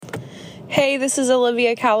Hey, this is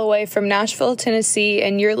Olivia Calloway from Nashville, Tennessee,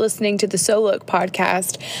 and you're listening to the So Look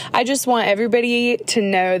podcast. I just want everybody to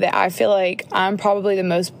know that I feel like I'm probably the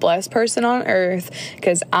most blessed person on earth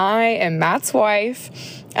because I am Matt's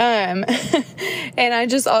wife. And I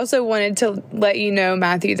just also wanted to let you know,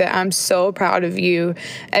 Matthew, that I'm so proud of you.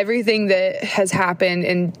 Everything that has happened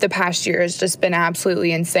in the past year has just been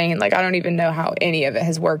absolutely insane. Like, I don't even know how any of it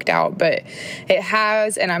has worked out, but it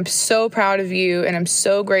has, and I'm so proud of you, and I'm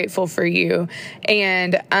so grateful for you.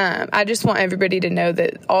 And I just want everybody to know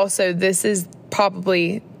that also this is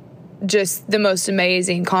probably just the most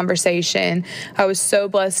amazing conversation. I was so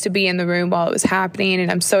blessed to be in the room while it was happening, and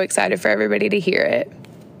I'm so excited for everybody to hear it.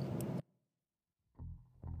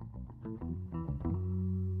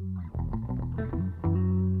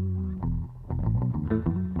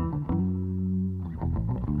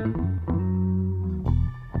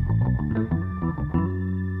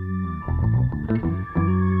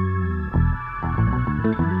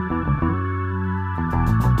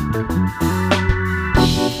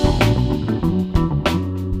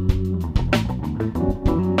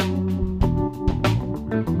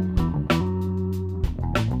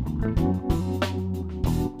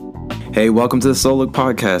 Hey, welcome to the So Look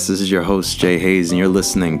podcast. This is your host, Jay Hayes, and you're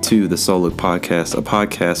listening to the So Look podcast, a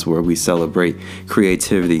podcast where we celebrate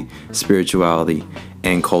creativity, spirituality,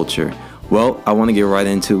 and culture. Well, I want to get right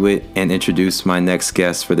into it and introduce my next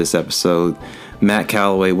guest for this episode, Matt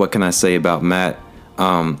Calloway. What can I say about Matt?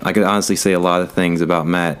 I could honestly say a lot of things about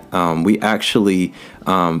Matt. We actually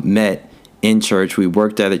met in church. We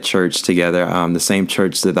worked at a church together, the same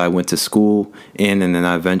church that I went to school in, and then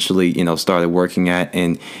I eventually, started working at.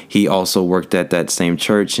 And he also worked at that same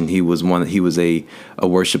church, and he was a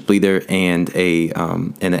worship leader and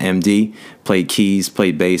an MD. Played keys,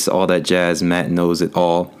 played bass, all that jazz. Matt knows it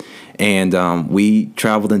all. And we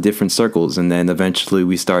traveled in different circles, and then eventually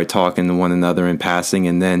we started talking to one another in passing,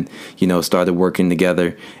 and then, started working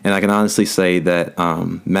together. And I can honestly say that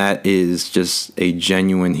Matt is just a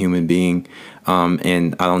genuine human being,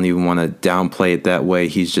 and I don't even want to downplay it that way.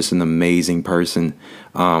 He's just an amazing person.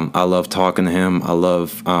 I love talking to him. I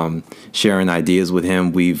love sharing ideas with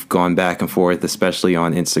him. We've gone back and forth, especially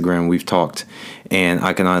on Instagram. We've talked, and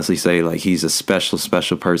I can honestly say, like, he's a special,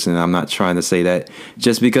 special person. And I'm not trying to say that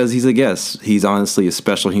just because he's a guest. He's honestly a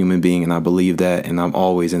special human being, and I believe that, and I'm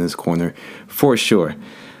always in his corner for sure.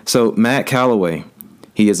 So Matt Calloway,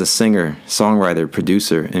 he is a singer, songwriter,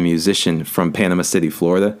 producer, and musician from Panama City,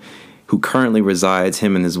 Florida, who currently resides,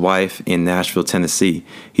 him and his wife, in Nashville, Tennessee.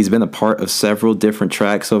 He's been a part of several different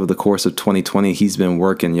tracks over the course of 2020. He's been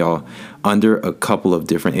working, y'all, under a couple of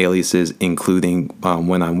different aliases, including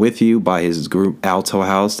When I'm With You by his group Alto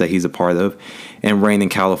House that he's a part of, and Rain in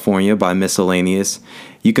California by Miscellaneous.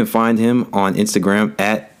 You can find him on Instagram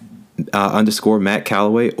at _ Matt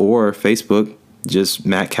Calloway, or Facebook, just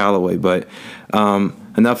Matt Calloway. But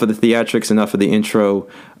enough of the theatrics, enough of the intro.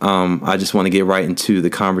 I just want to get right into the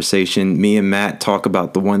conversation. Me and Matt talk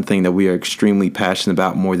about the one thing that we are extremely passionate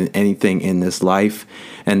about more than anything in this life,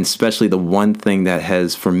 and especially the one thing that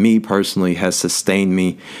has, for me personally, has sustained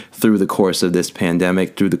me through the course of this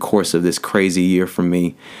pandemic, through the course of this crazy year for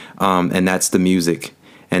me, and that's the music.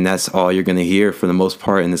 And that's all you're going to hear for the most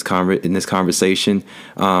part in this conversation.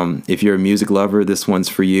 If you're a music lover, this one's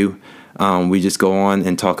for you. We just go on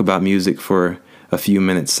and talk about music for a few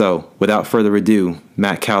minutes. So without further ado,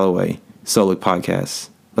 Matt Calloway, So Look Podcast.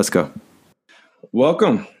 Let's go.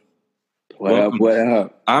 Welcome. What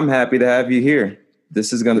up? I'm happy to have you here.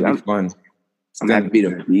 This is going to be fun. I'm happy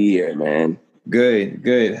to be here, man.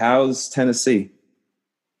 Good. How's Tennessee?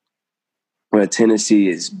 Well, Tennessee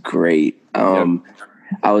is great.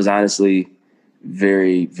 I was honestly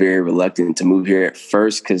very, very reluctant to move here at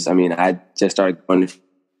first because, I just started going to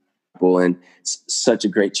and it's such a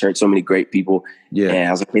great church, so many great people. Yeah. And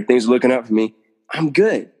I was like, hey, things are looking up for me. I'm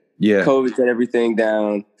good. Yeah. COVID shut everything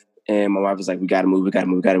down. And my wife was like, we got to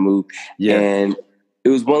move. Yeah. And it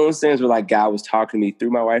was one of those things where, like, God was talking to me through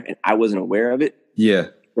my wife and I wasn't aware of it. Yeah.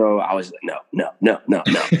 So I was like, no.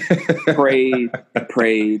 prayed.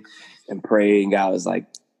 And God was like,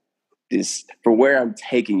 this, for where I'm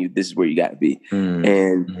taking you, this is where you got to be.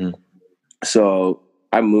 So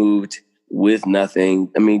I moved with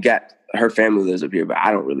nothing. Her family lives up here, but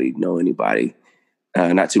I don't really know anybody.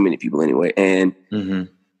 Not too many people anyway. And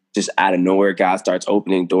just out of nowhere, God starts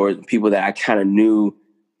opening doors. People that I kind of knew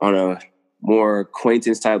on a more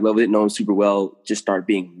acquaintance type level, didn't know them super well, just start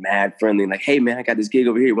being mad friendly. Like, hey man, I got this gig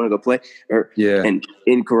over here. You want to go play? And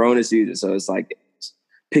in Corona season. So it's like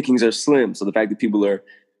pickings are slim. So the fact that people are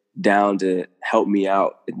down to help me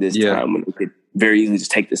out at this time when they could very easily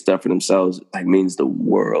just take this stuff for themselves, like, means the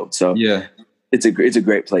world. So it's a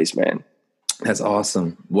great place, man. That's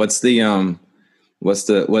awesome. What's the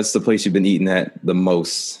place you've been eating at the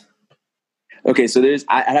most? Okay, so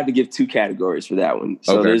I'd have to give two categories for that one.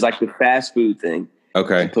 So there's like the fast food thing.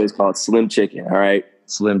 Okay. There's a place called Slim Chicken. All right.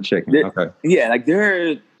 Slim Chicken. Okay. Yeah, like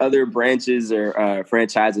there are other branches or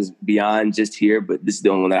franchises beyond just here, but this is the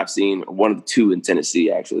only one that I've seen. One of the two in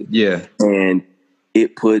Tennessee, actually. Yeah. And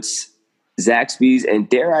it puts Zaxby's and,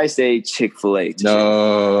 dare I say, Chick-fil-A to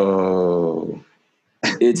No.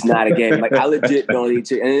 It's not a game. Like, I legit don't eat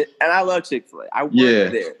chicken. And I love Chick-fil-A. I work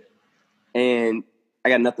there. And I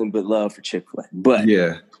got nothing but love for Chick-fil-A. But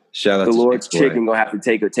yeah, shout out the to Lord's Chick-fil-A. Chicken gonna have to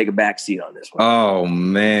take a back seat on this one. Oh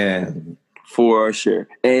man, for sure.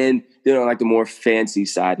 And like the more fancy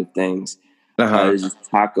side of things, there's a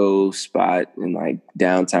taco spot in like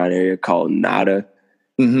downtown area called Nada.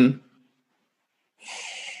 Mm-hmm.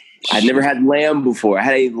 I'd never had lamb before. I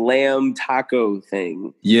had a lamb taco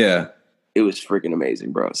thing. Yeah, it was freaking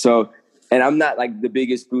amazing, bro. So. And I'm not like the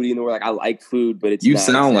biggest foodie in the world. Like I like food, but it's you not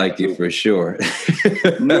sound like it for sure.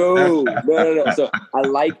 No. So I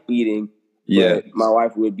like eating. But my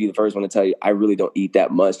wife would be the first one to tell you I really don't eat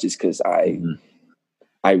that much just because I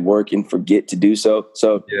work and forget to do so.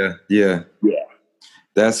 So yeah.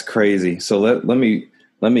 That's crazy. So let me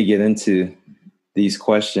get into these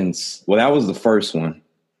questions. Well, that was the first one,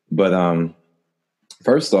 but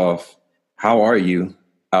first off, how are you?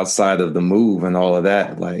 Outside of the move and all of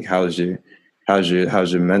that, like how's your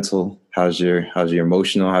mental, how's your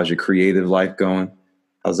emotional, how's your creative life going?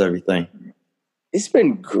 How's everything? It's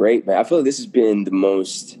been great, man. I feel like this has been the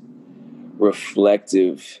most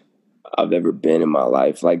reflective I've ever been in my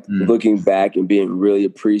life. Like looking back and being really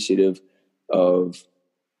appreciative of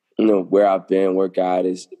where I've been, where God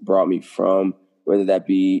has brought me from, whether that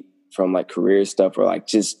be from like career stuff or like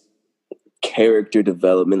just character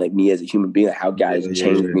development, like me as a human being, like how God has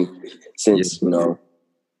changed me since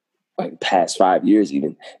like past 5 years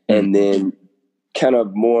even. And then kind of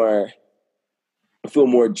I feel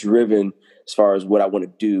more driven as far as what I want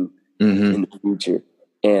to do in the future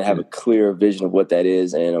and have a clearer vision of what that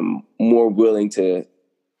is. And I'm more willing to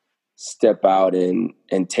step out and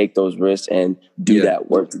take those risks and do that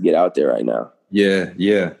work to get out there right now. Yeah.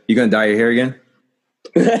 You gonna dye your hair again?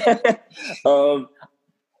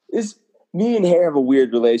 Me and hair have a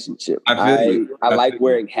weird relationship. I like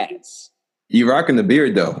wearing hats. You rocking the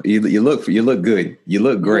beard though. You look good. You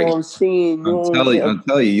look great. I'm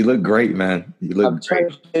telling you, you look great, man. You look I'm great. trying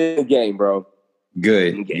to get in the game, bro.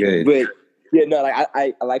 Good. But yeah, no, like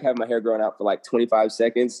I like having my hair growing out for like 25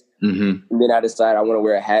 seconds. And then I decide I want to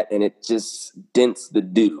wear a hat and it just dents the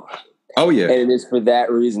dew. Oh yeah. And it is for that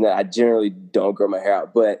reason that I generally don't grow my hair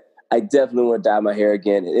out. But I definitely want to dye my hair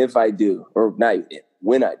again. And if I do, or not even,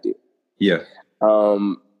 when I do. Yeah.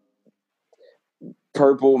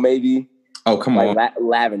 Purple, maybe. Oh, come on.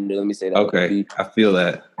 Lavender, let me say that. Okay. I feel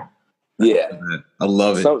that. Yeah. I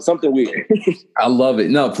love it. Something weird. I love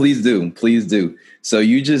it. No, please do. Please do. So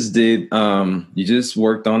you just did, you just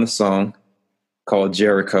worked on a song called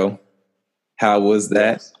Jericho. How was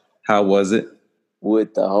that? Yes. How was it?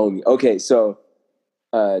 With the homie. Okay. So,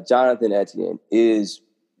 Jonathan Etienne is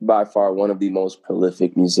by far one of the most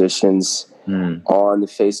prolific musicians on the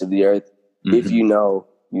face of the earth. If you know,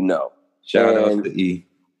 you know. Shout out to E.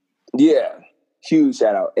 Yeah, huge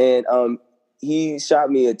shout out. And he shot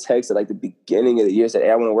me a text at like the beginning of the year, said, "Hey,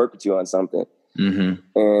 I want to work with you on something."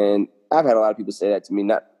 And I've had a lot of people say that to me,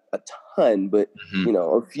 not a ton, but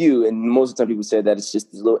a few. And most of the time people say that it's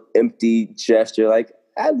just this little empty gesture, like,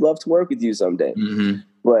 I'd love to work with you someday,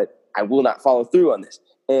 but I will not follow through on this.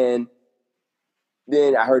 And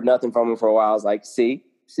then I heard nothing from him for a while. I was like, see,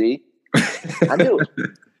 I knew it.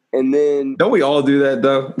 And then... Don't we all do that,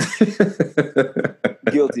 though?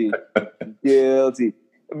 Guilty.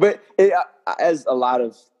 But as a lot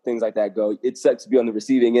of things like that go, it sucks to be on the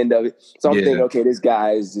receiving end of it. So I'm thinking, okay, this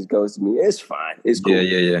guy just goes to me. It's fine. It's cool.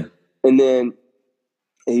 Yeah. And then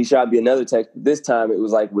he shot me another text. This time it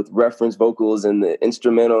was like with reference vocals and the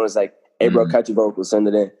instrumental. It's like, hey, bro, cut your vocals, send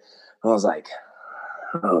it in. I was like,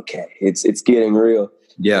 okay, it's getting real.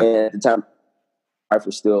 Yeah. And at the time, my wife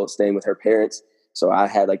was still staying with her parents. So I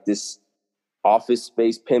had like this office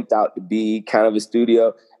space pimped out to be kind of a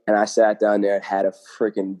studio. And I sat down there and had a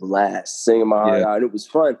freaking blast singing my heart out. And it was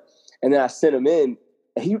fun. And then I sent him in.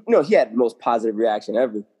 And he had the most positive reaction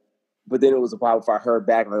ever. But then it was a while before I heard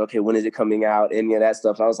back. Like, okay, when is it coming out? Any of that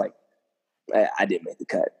stuff. And I was like, I didn't make the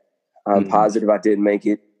cut. I'm positive I didn't make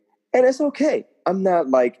it. And it's okay. I'm not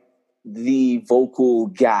like the vocal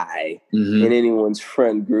guy in anyone's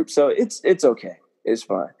friend group. So it's okay. It's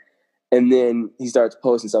fine. And then he starts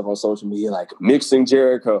posting stuff on social media like mixing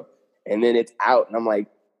Jericho. And then it's out. And I'm like,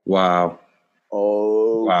 wow.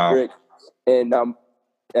 Oh, wow. Frick. And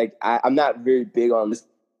like I'm not very big on this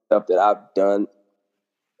stuff that I've done.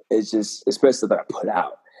 It's just especially that I put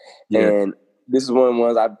out. Yeah. And this is one of the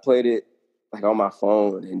ones I played it like on my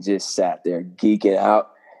phone and just sat there geeking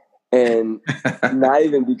out. And not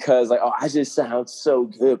even because like, oh, I just sound so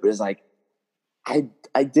good, but it's like I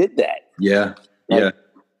did that. Yeah. Like, yeah.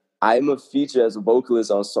 I'm a feature as a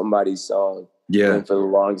vocalist on somebody's song. Yeah. And for the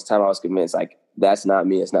longest time I was convinced like that's not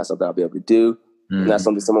me. It's not something I'll be able to do. It's not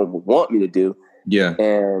something someone would want me to do. Yeah.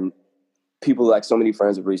 And people, like so many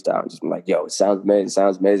friends have reached out and just been like, yo, it sounds amazing. It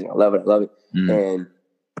sounds amazing. I love it. I love it. And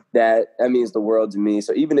that means the world to me.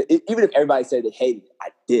 So even if everybody said they hated it, I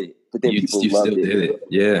did it. But then people loved it. Did it.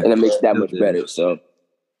 Yeah. And it makes it that much better. So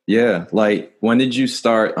yeah. Like when did you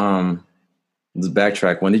start let's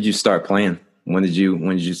backtrack. When did you start playing? When did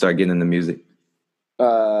you start getting into music?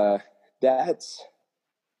 That's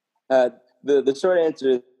the short answer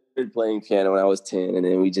is I started playing piano when I was 10, and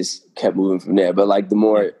then we just kept moving from there. But like the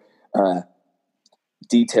more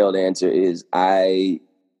detailed answer is I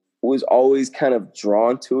was always kind of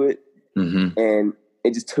drawn to it. And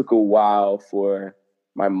it just took a while for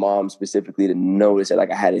my mom specifically to notice that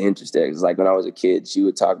like I had an interest there. Because like when I was a kid, she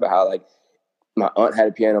would talk about how like my aunt had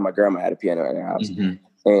a piano, my grandma had a piano in her house.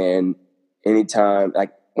 And anytime,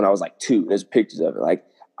 like when I was like 2, there's pictures of it. Like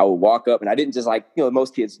I would walk up and I didn't just like,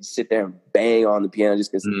 most kids just sit there and bang on the piano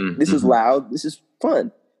just because this is loud, this is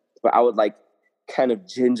fun. But I would like kind of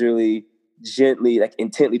gently, like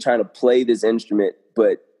intently trying to play this instrument,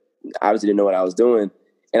 but obviously didn't know what I was doing.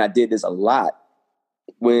 And I did this a lot.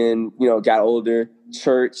 When, got older,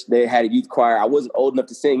 church, they had a youth choir. I wasn't old enough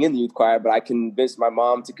to sing in the youth choir, but I convinced my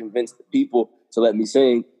mom to convince the people to let me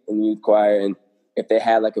sing in the youth choir. And if they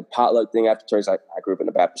had like a potluck thing after church, I grew up in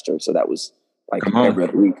a Baptist church, so that was like every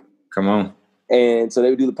other week. Come on. And so they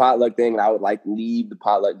would do the potluck thing, and I would like leave the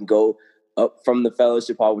potluck and go up from the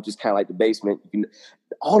fellowship hall, which is kind of like the basement.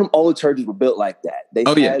 All the churches were built like that. They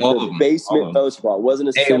had the basement fellowship hall. It wasn't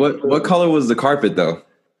a Hey, what color was the carpet though?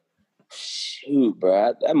 Shoot,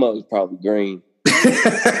 bro, that mug was probably green.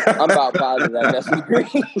 I'm about positive that's green.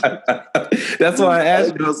 That's why I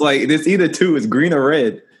asked you. I was like, it's either two, it's green or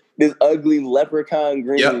red. This ugly leprechaun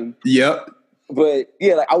green. Yep. But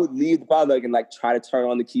yeah, like I would leave the potluck and like try to turn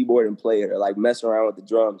on the keyboard and play it, or like mess around with the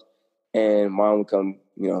drums. And mom would come,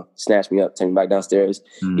 snatch me up, take me back downstairs,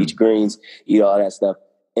 eat greens, eat all that stuff.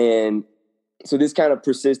 And so this kind of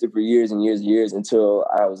persisted for years and years and years until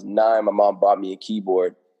I was 9. My mom bought me a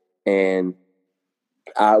keyboard, and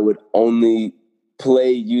I would only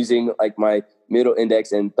play using like my middle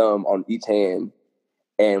index and thumb on each hand,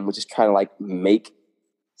 and would just try to like make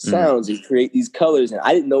sounds and create these colors. And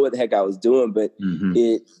I didn't know what the heck I was doing, but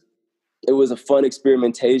it was a fun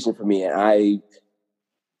experimentation for me. And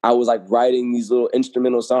I was like writing these little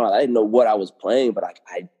instrumental songs. I didn't know what I was playing, but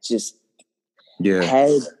I just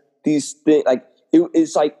had these things. Like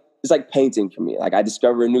it's like painting for me. Like I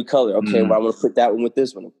discover a new color. Okay, well I want to put that one with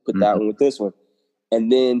this one. Put that one with this one. And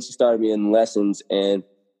then she started me in lessons, and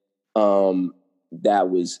that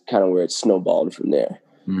was kind of where it snowballed from there.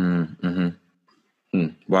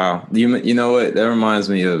 Wow. You know what? That reminds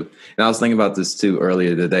me of, and I was thinking about this too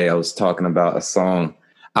earlier today. I was talking about a song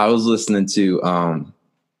I was listening to.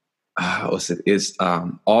 What's it? It's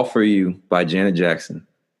 "All for You" by Janet Jackson.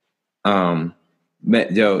 Man,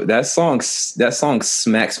 that song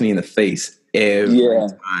smacks me in the face every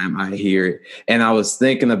time I hear it. And I was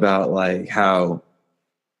thinking about like how,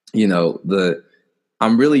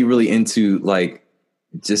 I'm really, really into like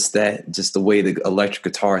just the way the electric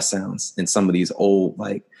guitar sounds in some of these old,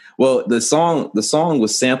 like, well, the song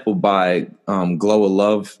was sampled by Glow of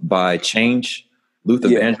Love by Change. Luther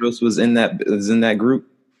Vandross was in that group.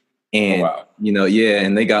 And,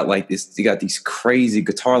 and they got like this, they got these crazy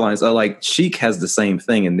guitar lines. Like Chic has the same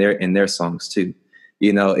thing in their songs too.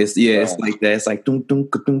 It's like that. It's like dum dum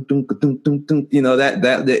dum dum dum dum dum.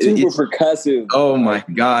 That super percussive. Oh my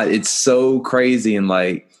God, it's so crazy. And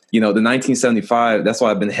like, the 1975. That's why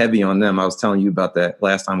I've been heavy on them. I was telling you about that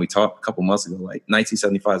last time we talked a couple months ago. Like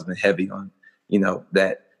 1975 has been heavy on,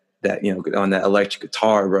 that on that electric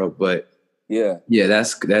guitar, bro. But yeah,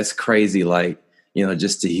 that's crazy. Like,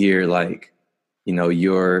 just to hear like,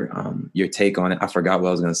 your take on it. I forgot what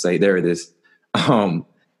I was going to say. There it is. I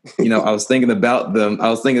was thinking about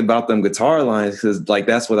them guitar lines because like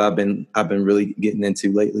that's what I've been really getting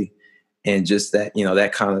into lately, and just that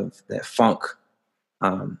that kind of that funk,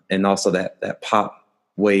 and also that pop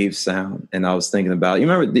wave sound. And I was thinking about, you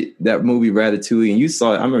remember that movie Ratatouille, and you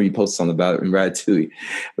saw it. I remember you posted something about it in Ratatouille. It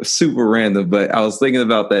was super random, but I was thinking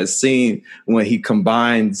about that scene when he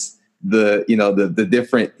combines the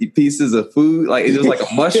different pieces of food, like it was like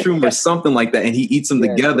a mushroom or something like that, and he eats them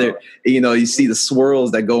together. You see the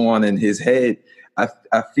swirls that go on in his head.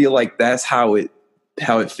 I feel like that's how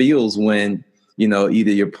it feels when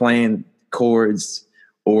either you're playing chords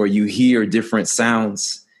or you hear different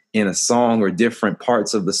sounds in a song or different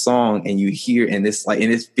parts of the song, and you hear, and it's like,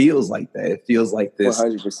 and it feels like that. It feels like this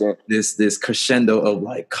 100%. this crescendo of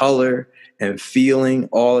like color and feeling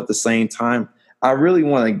all at the same time. I really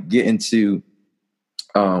want to get into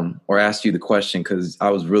or ask you the question, because I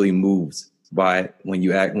was really moved by it when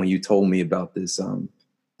you told me about this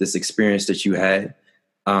this experience that you had.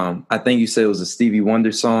 I think you said it was a Stevie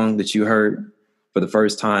Wonder song that you heard for the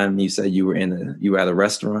first time. You said you were at a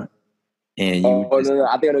restaurant, and you no,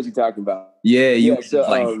 I think I know what you're talking about. Yeah, you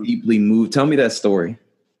were deeply moved. Tell me that story.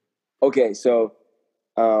 Okay, so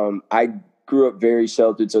I grew up very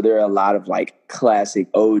sheltered, so there are a lot of like classic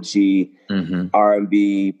OG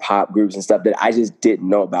R&B pop groups and stuff that I just didn't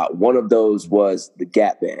know about. One of those was the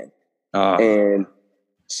Gap Band. And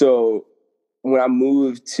so when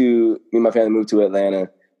me and my family moved to Atlanta,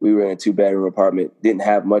 we were in a 2-bedroom apartment, didn't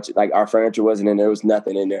have much, like our furniture wasn't in there, was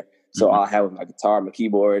nothing in there. So all I had was my guitar, my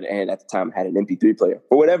keyboard, and at the time I had an MP3 player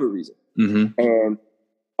for whatever reason. And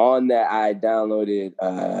on that I downloaded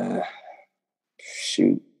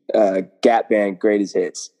Gap Band Greatest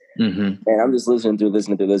Hits. And I'm just listening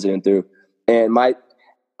through. And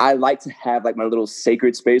I like to have like my little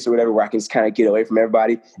sacred space or whatever where I can just kind of get away from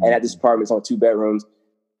everybody. And at this apartment, it's on 2 bedrooms.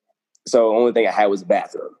 So the only thing I had was a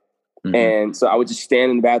bathroom. And so I would just stand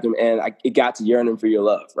in the bathroom, and it got to Yearning for Your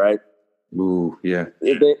Love, right? Ooh, yeah.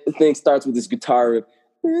 The thing starts with this guitar riff.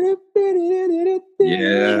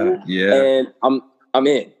 Yeah. And I'm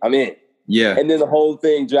in. Yeah. And then the whole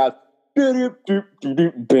thing drops. Yeah.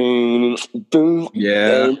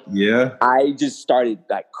 I just started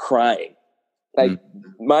like crying. Like,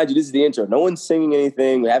 mind you, this is the intro. No one's singing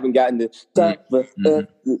anything. We haven't gotten to like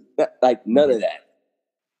none of that.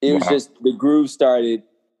 It was just the groove started,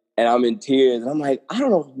 and I'm in tears, and I'm like, I don't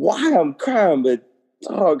know why I'm crying, but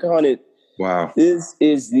doggone it. Wow. This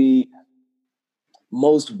is the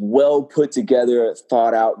most well put together,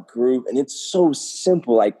 thought out group, and it's so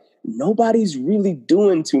simple. Like, nobody's really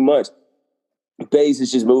doing too much. Bass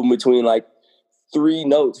is just moving between like 3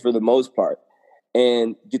 notes for the most part.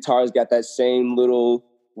 And guitar's got that same little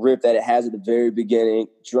riff that it has at the very beginning.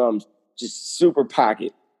 Drums, just super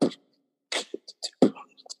pocket.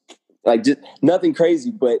 Like, just nothing crazy,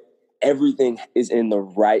 but everything is in the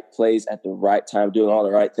right place at the right time, doing all the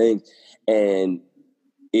right things. And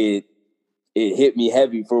it hit me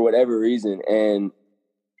heavy for whatever reason. And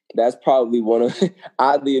that's probably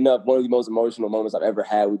oddly enough, one of the most emotional moments I've ever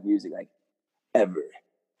had with music, like ever.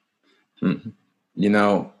 I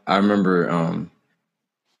remember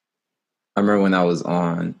when I was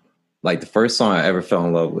on, like, the first song I ever fell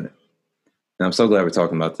in love with, and I'm so glad we're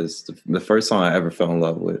talking about this. The first song I ever fell in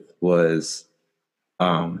love with was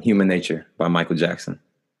Human Nature by Michael Jackson.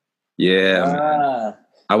 Yeah.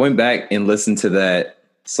 I went back and listened to that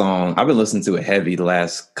song. I've been listening to it heavy the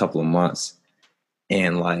last couple of months.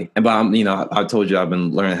 And I told you I've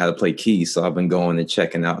been learning how to play keys. So I've been going and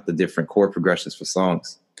checking out the different chord progressions for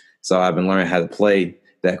songs. So I've been learning how to play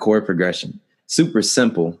that chord progression. Super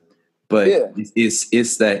simple, but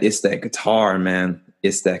it's that guitar, man.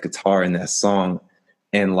 It's that guitar in that song.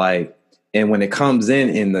 And when it comes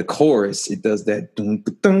in the chorus, it does that dun,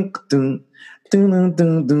 dun, dun, dun,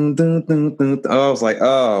 dun, dun, dun, dun, dun. I was like,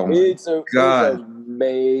 oh my God. It's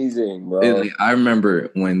amazing, bro. I remember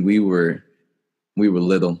when we were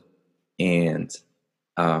little, and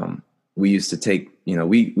we used to take,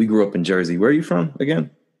 we grew up in Jersey. Where are you from again?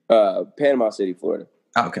 Panama City, Florida.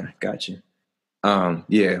 Okay, got you.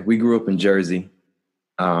 We grew up in Jersey,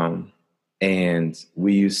 and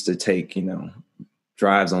we used to take,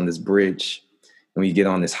 drives on this bridge, and we get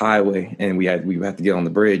on this highway, and we had to get on the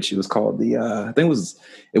bridge. It was called it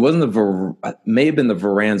may have been the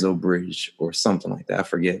Verrazano Bridge or something like that. I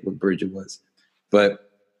forget what bridge it was,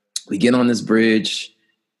 but we get on this bridge,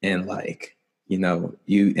 and there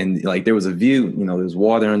was a view, there was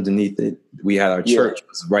water underneath it. We had our church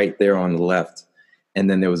was right there on the left. And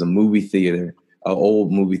then there was a movie theater, an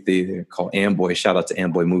old movie theater called Amboy. Shout out to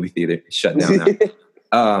Amboy Movie Theater. It shut down now.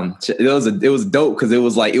 It was dope because it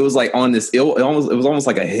was like on this, it was almost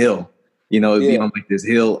like a hill, it'd be on like this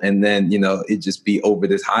hill, and then, it'd just be over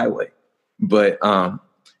this highway. But some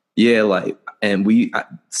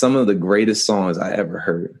of the greatest songs I ever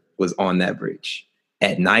heard was on that bridge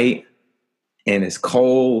at night, and it's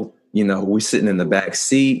cold, we're sitting in the back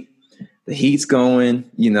seat, the heat's going,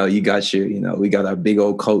 you got we got our big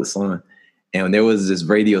old coats on, and there was this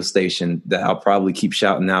radio station that I'll probably keep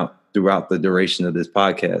shouting out throughout the duration of this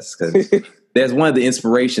podcast, because that's one of the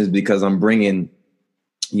inspirations, because I'm bringing,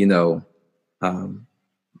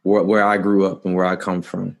 where I grew up and where I come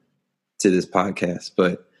from to this podcast.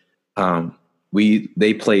 But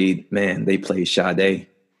they played Sade,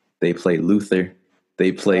 they played Luther,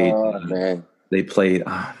 they played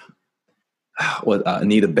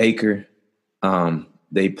Anita Baker,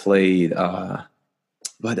 they played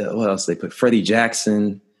what else they put? Freddie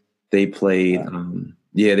Jackson. They played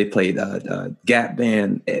Gap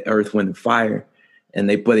Band, Earth, Wind and Fire, and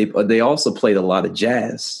they also played a lot of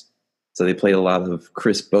jazz. So they played a lot of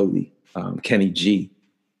Chris Bodie, Kenny G,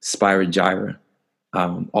 Spyro Gyra,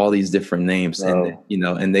 all these different names. And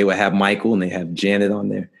and they would have Michael and they have Janet on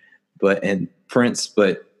there, and Prince.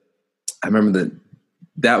 But I remember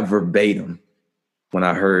that verbatim when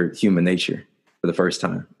I heard Human Nature for the first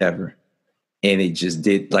time ever. And it just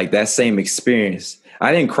did, like, that same experience.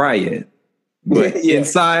 I didn't cry yet, but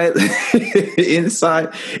inside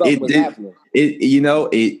it did. Happening.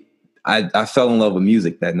 I fell in love with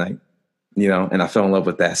music that night, and I fell in love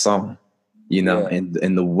with that song,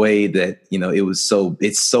 and the way that,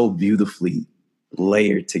 it's so beautifully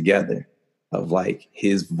layered together, of like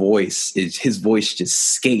his voice just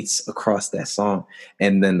skates across that song.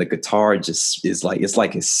 And then the guitar just is like, it's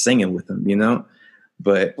like it's singing with him,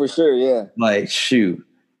 But for sure, yeah. Like, shoot.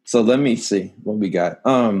 So let me see what we got.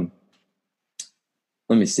 Let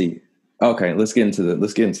me see. Okay, let's get into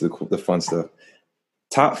the fun stuff.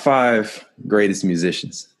 Top 5 greatest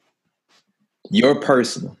musicians. Your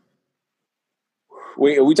personal.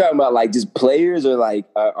 Wait, are we talking about like just players or like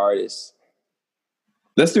artists?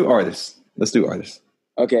 Let's do artists.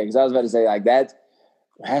 Okay, because I was about to say like that's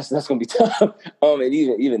gonna be tough. And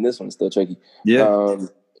even this one's still tricky. Yeah.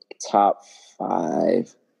 Top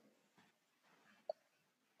 5.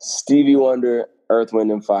 Stevie Wonder, Earth,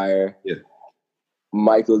 Wind and Fire. Yeah.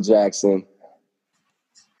 Michael Jackson.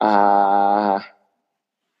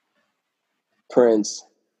 Prince.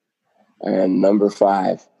 And number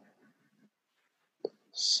 5.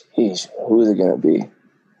 Sheesh, who is it gonna be?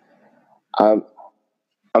 I'm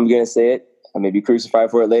gonna say it. I may be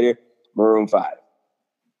crucified for it later. Maroon 5.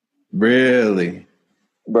 Really?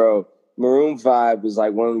 Bro, Maroon 5 was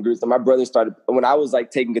like one of the groups that my brother started when I was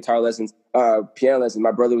like taking guitar lessons, piano lessons.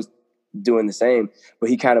 My brother was doing the same, but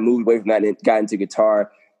he kind of moved away from that and got into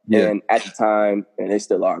guitar. Yeah. And at the time, and they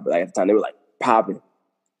still are, but like at the time they were like popping.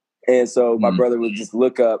 And so my brother would just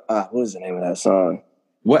look up, what was the name of that song?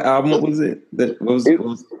 What album was it?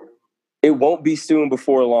 It Won't Be Soon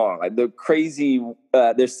Before Long. Like the crazy,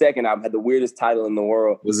 their second album had the weirdest title in the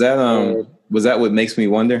world. Was that What Makes Me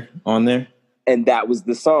Wonder on there? And that was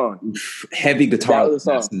the song. Heavy guitar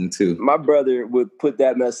lesson too. My brother would put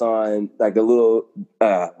that mess on like a little,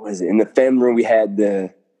 what is it? In the family room we had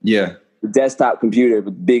the desktop computer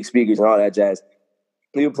with big speakers and all that jazz.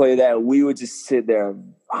 He would play that and we would just sit there.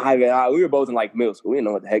 We were both in like middle school. We didn't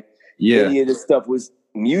know what the heck any of this stuff was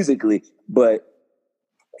musically, but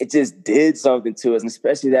it just did something to us, and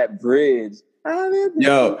especially that bridge.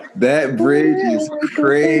 Yo, that bridge is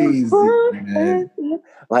crazy, man.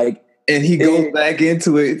 Like, and he goes back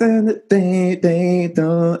into it.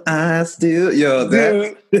 I still,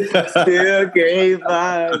 still can't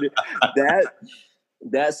find it.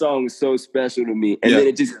 That song was so special to me, and then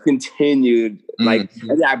it just continued. Like, and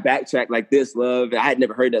then I backtracked like This Love. I had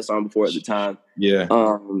never heard that song before at the time. Yeah.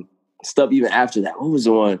 Stuff even after that. What was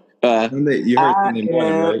the one? You heard Sunday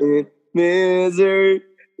Morning, right? Misery.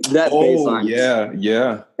 That bass line.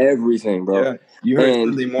 Yeah. Everything, bro. Yeah. You heard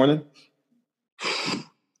Sunday Morning?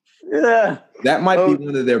 Yeah. That might be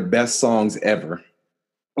one of their best songs ever.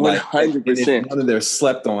 100%. One of their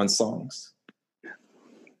slept on songs.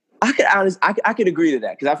 I could agree to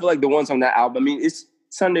that, because I feel like the ones on that album, I mean, it's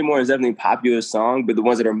Sunday Morning is definitely a popular song, but the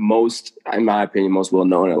ones that are most, in my opinion, most well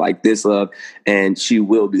known are like This Love and She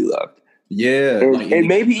Will Be Loved. Yeah. And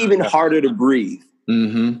maybe even Harder to Breathe.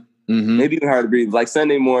 Mm-hmm. Mm-hmm. Maybe even Harder to Breathe. Like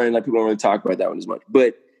Sunday Morning, like people don't really talk about that one as much.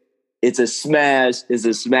 But it's a smash. It's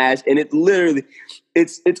a smash. And it literally,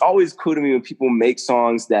 it's always cool to me when people make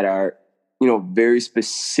songs that are, very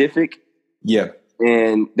specific. Yeah.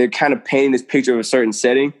 And they're kind of painting this picture of a certain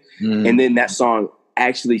setting. Mm. And then that song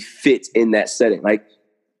actually fits in that setting. Like,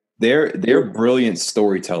 they're brilliant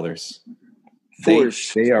storytellers. They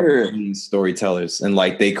are brilliant storytellers, and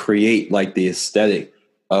like they create like the aesthetic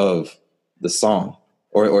of the song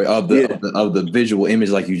or of the visual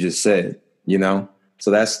image, like you just said.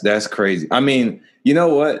 So that's crazy. I mean, you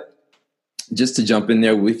know what? Just to jump in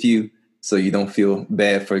there with you, so you don't feel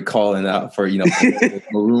bad for calling out for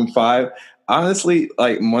Maroon 5. Honestly,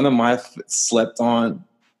 like one of my slept on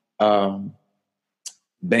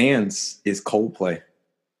bands is Coldplay.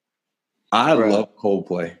 I Bruh. love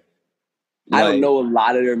Coldplay. I don't know a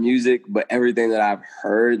lot of their music, but everything that I've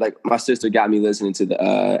heard, like my sister got me listening to the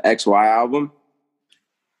XY album.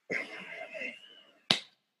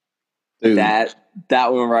 Dude. That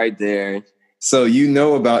one right there. So you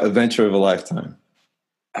know about Adventure of a Lifetime?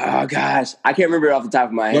 Oh gosh, I can't remember it off the top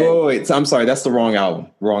of my head. Oh wait, I'm sorry, that's the wrong album.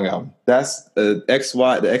 Wrong album. That's the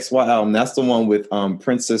XY album. That's the one with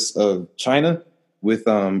Princess of China with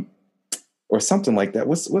or something like that.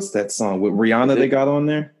 What's that song with Rihanna they got on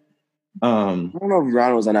there? I don't know if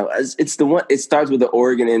Rihanna was on that. It's the one. It starts with the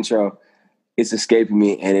organ intro. It's escaping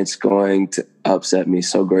me, and it's going to upset me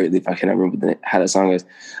so greatly if I cannot remember how that song is.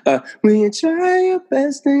 When you try your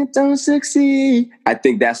best and don't succeed. I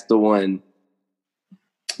think that's the one.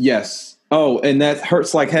 Yes. Oh, and that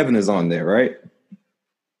Hurts Like Heaven is on there, right?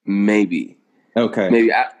 Maybe. Okay.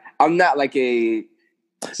 Maybe. I'm not like a you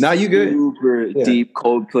good. Super deep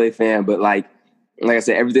Coldplay fan, but like I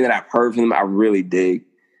said, everything that I've heard from them, I really dig.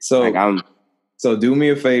 So, so do me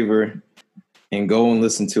a favor and go and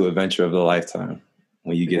listen to Adventure of a Lifetime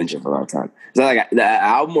when you get Adventure of a Lifetime. Is that like the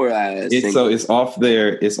album or it's off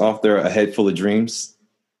there? It's off there. A Head Full of Dreams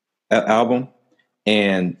album.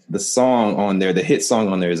 And the song on there, the hit song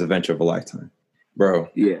on there is Adventure of a Lifetime. Bro.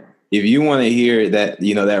 Yeah. If you want to hear that, that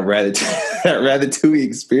Ratatouille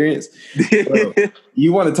experience, bro,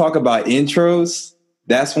 you want to talk about intros,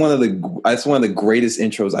 that's one of the greatest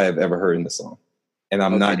intros I have ever heard in the song. And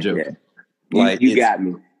I'm not joking. Yeah. Like you got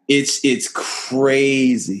me. It's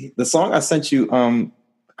crazy. The song I sent you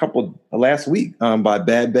last week by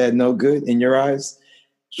Bad Bad No Good, In Your Eyes.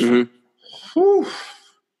 Mm-hmm. Whew.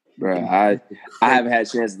 Bro, I haven't had a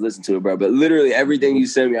chance to listen to it, bro. But literally everything you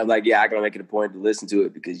sent me, I'm like, yeah, I gotta make it a point to listen to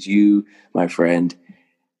it because you, my friend,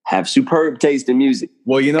 have superb taste in music.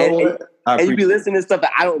 Well, you know what? And you be listening to stuff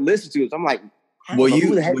that I don't listen to. So I'm like, when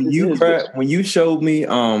you showed me,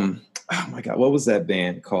 oh my God, what was that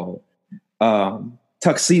band called?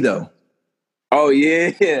 Tuxedo. Oh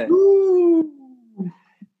yeah. Woo.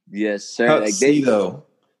 Yes, sir. Tuxedo.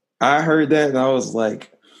 I heard that and I was like,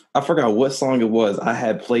 I forgot what song it was. I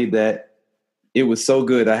had played that. It was so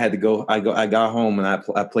good. I had to go. I got home and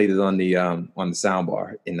I played it on the sound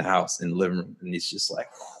bar in the house in the living room, and it's just like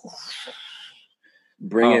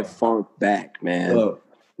bringing funk back, man. Look,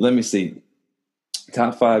 let me see.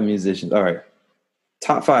 Top 5 musicians. All right.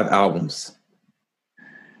 Top 5 albums.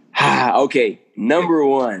 Okay. Number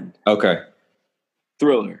 1. Okay.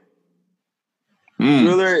 Thriller.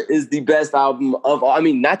 Thriller is the best album of all. I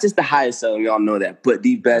mean, not just the highest selling, y'all know that, but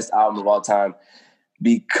the best album of all time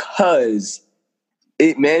because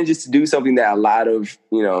it manages to do something that a lot of,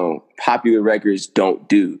 popular records don't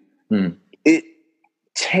do. It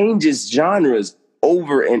changes genres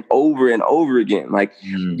over and over and over again. Like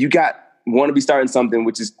you got Wanna Be Starting Something,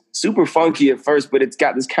 which is super funky at first, but it's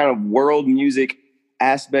got this kind of world music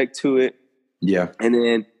aspect to it. Yeah. And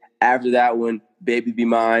then after that one, Baby Be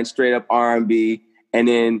Mine, straight up R&B. And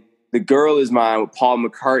then The Girl Is Mine with Paul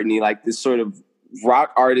McCartney, like this sort of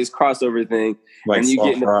rock artist crossover thing. Like and you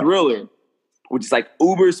get into Thriller, which is like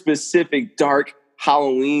uber specific, dark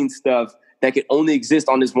Halloween stuff that could only exist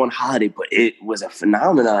on this one holiday, but it was a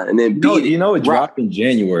phenomenon. And then it dropped in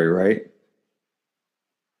January, right?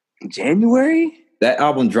 January? That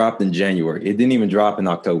album dropped in January. It didn't even drop in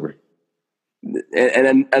October.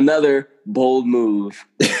 And another bold move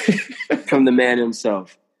from the man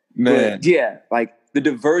himself. Man. But yeah, like the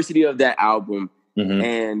diversity of that album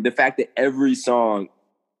and the fact that every song,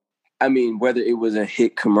 I mean, whether it was a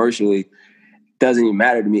hit commercially, doesn't even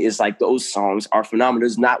matter to me. It's like those songs are phenomenal.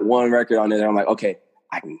 There's not one record on there that I'm like, okay,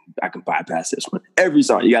 I can bypass this one. Every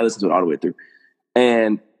song, you gotta listen to it all the way through.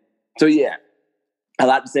 And so yeah, a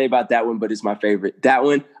lot to say about that one, but it's my favorite. That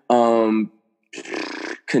one,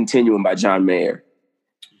 Continuum by John Mayer.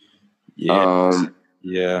 Yeah.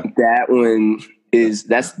 That one is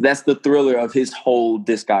that's the Thriller of his whole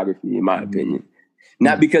discography, in my opinion.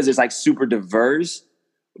 Not because it's like super diverse,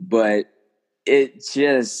 but it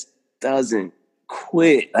just doesn't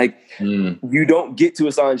quit. Like you don't get to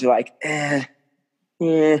a song and you're like, yeah.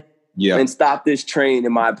 And Stop This Train,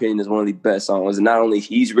 in my opinion, is one of the best songs. And not only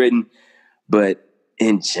he's written, but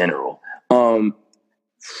in general.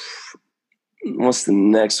 What's the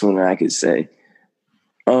next one I could say?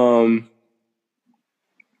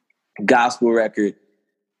 Gospel record,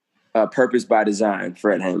 Purpose by Design,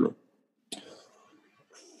 Fred Hammond.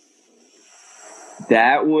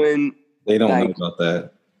 That one... They don't know about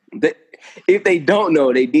that. If they don't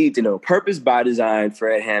know, they need to know. Purpose by Design,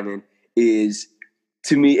 Fred Hammond, is,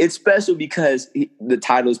 to me, it's special because the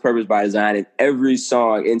title is Purpose by Design, and every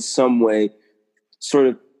song in some way sort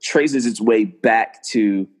of traces its way back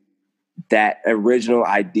to that original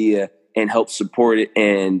idea and help support it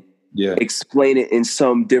and explain it in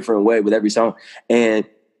some different way with every song. And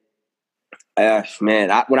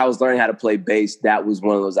man, when I was learning how to play bass, that was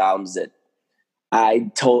one of those albums that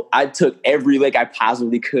I took every lick I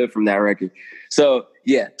possibly could from that record. So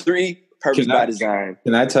yeah, 3, Purpose by Design.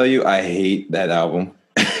 Can I tell you, I hate that album.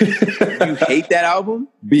 You hate that album?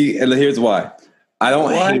 Here's why. I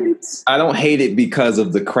don't hate it because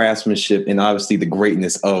of the craftsmanship and obviously the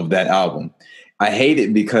greatness of that album. I hate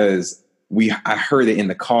it because I heard it in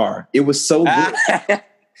the car. It was so good.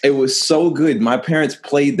 It was so good. My parents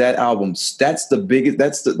played that album. That's the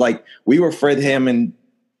biggest. We were Fred Hammond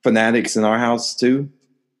fanatics in our house too,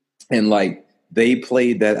 and like they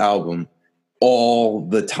played that album all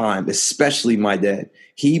the time. Especially my dad.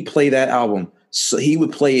 He played that album. So he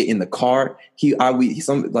would play it in the car. There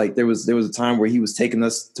was a time where he was taking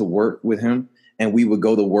us to work with him, and we would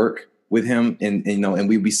go to work with him, and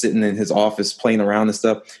we'd be sitting in his office playing around and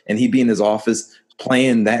stuff, and he'd be in his office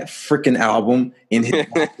playing that freaking album in his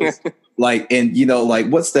office.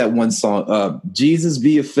 What's that one song? Jesus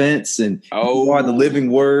Be a Fence, and You Are the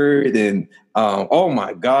Living Word, and oh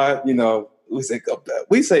my God, we say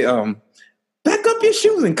back up your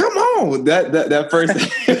shoes and come on. That first.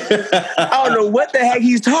 I don't know what the heck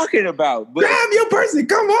he's talking about. But grab your purse and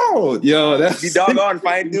come on. Yo, that's. Be doggone if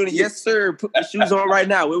I ain't doing it. Yes, sir. Put my shoes on right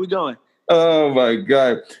now. Where we going? Oh, my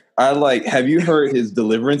God. Have you heard his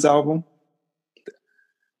Deliverance album?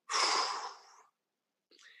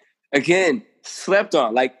 Again, slept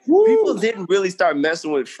on. People didn't really start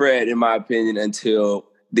messing with Fred, in my opinion, until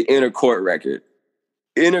the Inner Court record.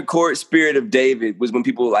 Inner Court, Spirit of David was when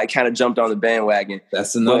people kind of jumped on the bandwagon.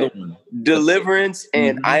 That's another one. Deliverance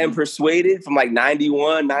and I Am Persuaded from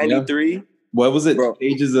 91, 93. Yeah. What was it? Bro.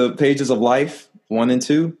 Pages of Life 1 and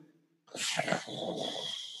 2.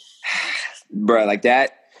 Bro,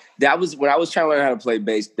 that was when I was trying to learn how to play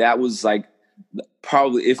bass. That was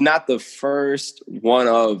probably, if not the first, one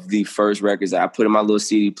of the first records that I put in my little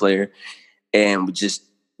CD player and just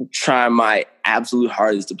trying my absolute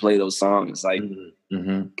hardest to play those songs.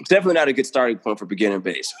 It's definitely not a good starting point for beginner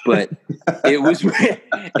bass, but it was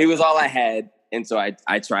all I had, and so I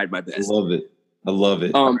tried my best. I love it.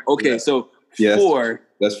 Okay, so 4.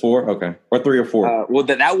 That's 4. Okay, or 3 or 4. Well,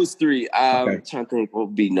 that was 3. Okay. I'm trying to think what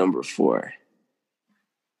would be number 4.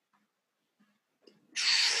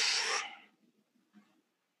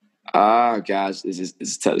 Gosh,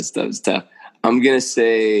 it's tough. It's tough. I'm gonna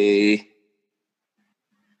say,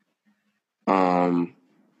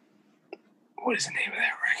 what is the name of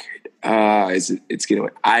that record? It's getting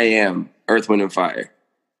away. I Am, Earth, Wind, and Fire.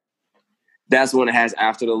 That's the one that has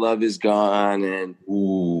After the Love Is Gone and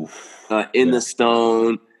In the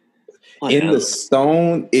Stone. The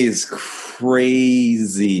Stone is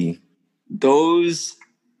crazy. Those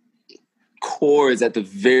chords at the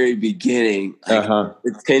very beginning,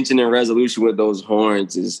 the tension and resolution with those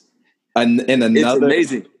horns is it's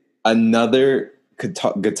amazing. Another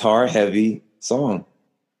guitar heavy song.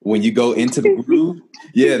 When you go into the groove,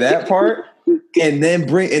 that part, and then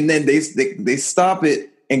they stop it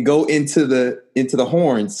and go into the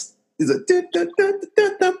horns. It's a dude.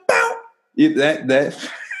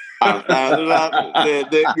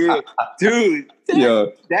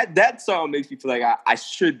 That song makes me feel like I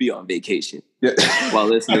should be on vacation while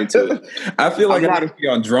listening to it. I feel like I should be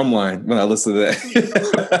on drumline when I listen to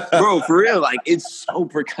that. Bro, for real, it's so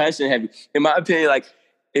percussion heavy. In my opinion,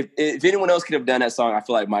 if anyone else could have done that song, I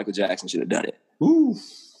feel like Michael Jackson should have done it. Ooh.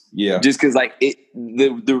 Yeah. Just because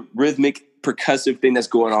the rhythmic percussive thing that's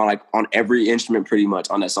going on on every instrument pretty much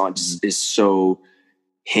on that song just is so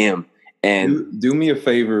him. And do me a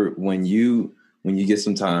favor when you get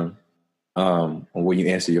some time, or when you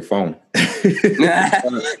answer your phone.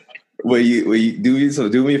 Do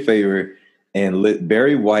me a favor and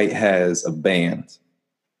Barry White has a band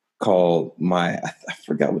called I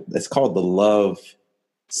forgot what it's called, the Love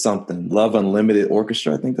Unlimited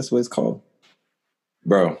Orchestra. I think that's what it's called.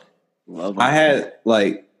 Bro, I had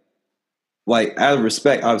out of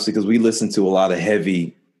respect, obviously, because we listen to a lot of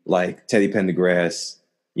heavy, Teddy Pendergrass,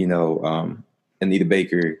 Anita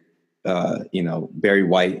Baker, Barry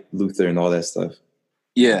White, Luther, and all that stuff.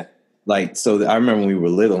 Yeah. So I remember when we were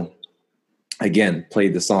little, again,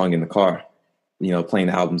 played the song in the car, playing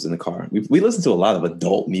the albums in the car. We listened to a lot of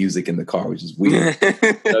adult music in the car, which is weird.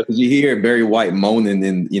 Because you hear Barry White moaning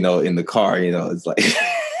in the car, it's like...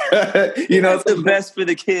 It's the best for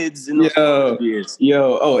the kids in those years.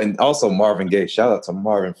 And also Marvin Gaye. Shout out to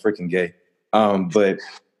Marvin freaking Gaye. But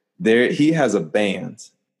he has a band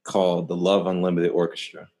called the Love Unlimited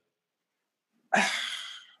Orchestra.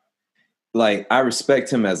 I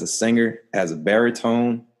respect him as a singer, as a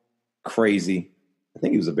baritone, crazy. I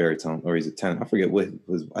think he was a baritone or he's a tenor. I forget what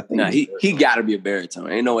was. I think No, he got to be a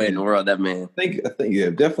baritone. Ain't no way in the world that man. I think yeah,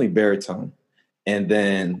 definitely baritone. And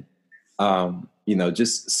then,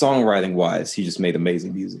 just songwriting wise, he just made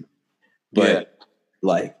amazing music. But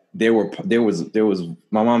like there was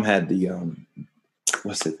my mom had the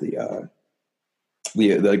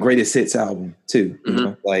the greatest hits album too,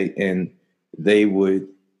 and they would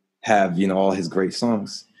have all his great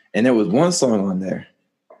songs, and there was one song on there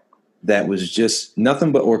that was just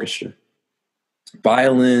nothing but orchestra,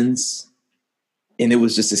 violins, and it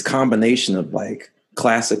was just this combination of like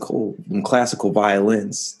classical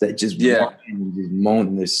violins that just moan,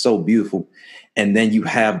 and they're so beautiful, and then you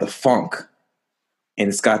have the funk, and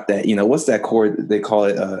it's got that what's that chord they call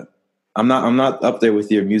it? I'm not up there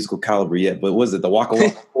with your musical caliber yet, but was it the Waka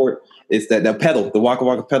Waka chord? It's that pedal, the Waka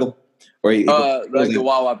Waka pedal, or the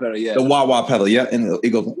wah wah pedal, the wah wah pedal, and it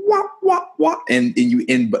goes wah wah wah, and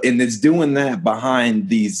it's doing that behind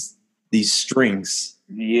these strings.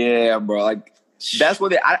 Yeah, bro. Like that's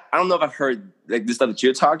what I don't know if I've heard like the stuff that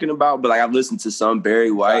you're talking about, but like I've listened to some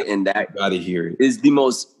Barry White, and that gotta hear it. Is the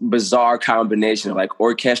most bizarre combination of like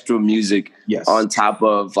orchestral music on top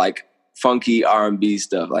of like funky R&B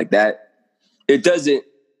stuff like that. It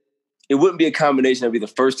wouldn't be a combination that'd be the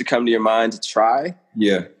first to come to your mind to try.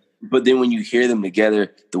 Yeah. But then when you hear them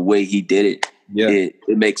together, the way he did it,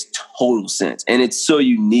 it makes total sense. And it's so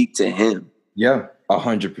unique to him. Yeah,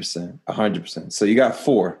 100%. 100%. So you got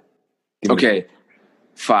 4. Okay,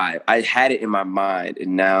 5. I had it in my mind,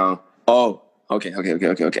 and now, okay.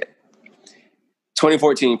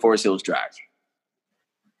 2014 Forest Hills Drive.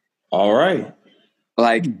 All right.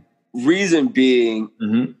 Like, reason being,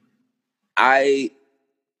 I've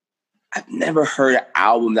never heard an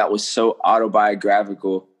album that was so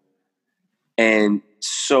autobiographical and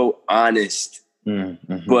so honest,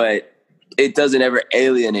 but it doesn't ever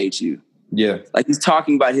alienate you. Yeah. Like he's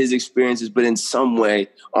talking about his experiences, but in some way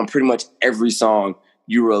on pretty much every song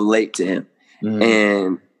you relate to him.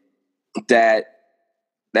 And that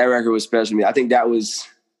record was special to me. I think that was,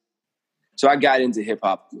 so I got into hip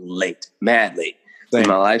hop mad late in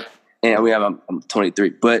my life. And I'm 23,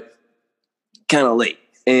 but kind of late.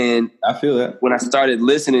 And I feel that when I started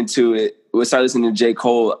listening to J.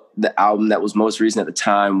 Cole, the album that was most recent at the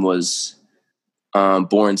time was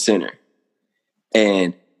Born Sinner.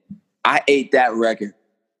 And I ate that record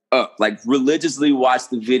up, like religiously watched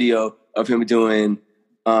the video of him doing,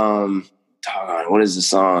 what is the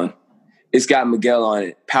song? It's got Miguel on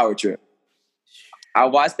it, Power Trip. I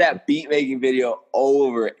watched that beat making video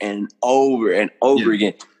over and over and over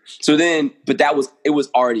again. So then, but it was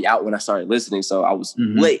already out when I started listening, so I was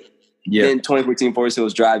late. Yeah. Then 2014 Forest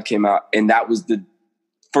Hills Drive came out, and that was the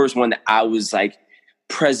first one that I was like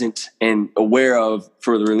present and aware of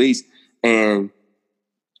for the release. And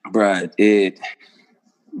bruh, it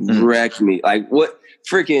wrecked me. Like what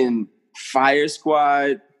freaking Fire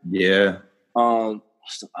Squad? Yeah.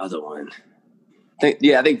 What's the other one? I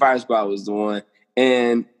think Fire Squad was the one.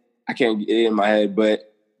 And I can't get it in my head,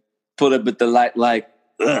 but put up with the light, like,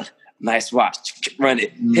 nice watch, run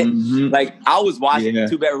it. Like I was watching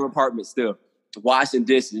 2-bedroom apartment still, washing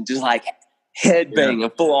dishes and just like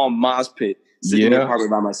headbanging, full on mosh pit, sitting in the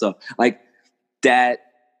apartment by myself. Like that,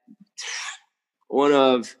 one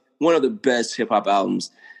of the best hip hop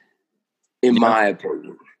albums, in my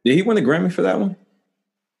opinion. Did he win a Grammy for that one?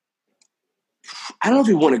 I don't know if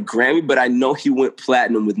he won a Grammy, but I know he went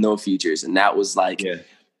platinum with no features, and that was like,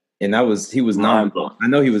 and that was he was nominated. I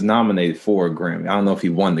know he was nominated for a Grammy. I don't know if he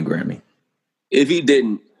won the Grammy. If he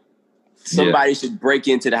didn't, somebody should break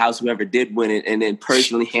into the house, whoever did win it, and then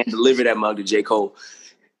personally hand deliver that mug to J. Cole.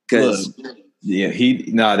 Because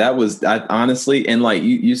that was honestly, and like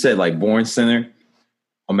you said, like Born Sinner,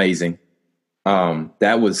 amazing.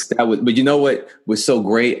 That was, but you know what was so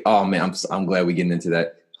great? Oh man, I'm glad we're getting into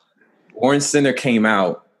that. Born Sinner came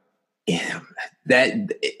out.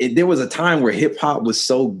 There was a time where hip hop was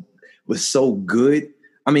so good.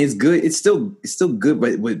 I mean, it's good. It's still good.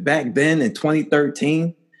 But back then in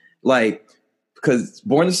 2013, like, because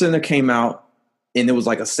Born Sinner came out and it was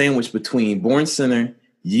like a sandwich between Born Sinner,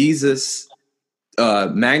 Yeezus,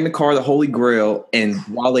 Magna Carta, Holy Grail, and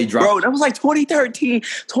Wale dropped. Bro, that was like 2013.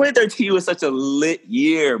 2013 was such a lit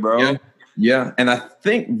year, bro. Yeah. And I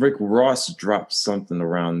think Rick Ross dropped something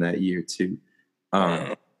around that year too.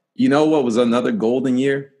 You know what was another golden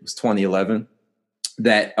year? It was 2011.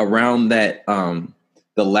 That around that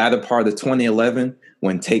the latter part of 2011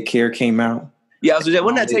 when Take Care came out. Yeah,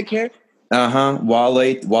 wasn't that Take Care?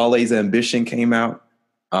 Wale's Ambition came out.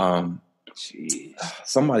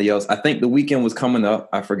 Somebody else. I think The Weeknd was coming up.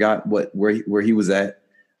 I forgot where he was at.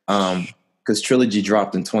 Because Trilogy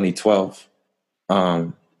dropped in 2012.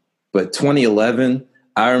 But 2011,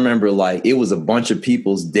 I remember like it was a bunch of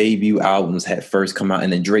people's debut albums had first come out,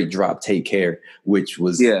 and then Drake dropped Take Care, which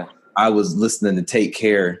was I was listening to Take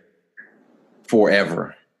Care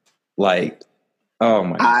forever. Like, oh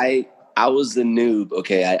my God. I was the noob.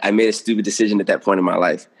 Okay, I made a stupid decision at that point in my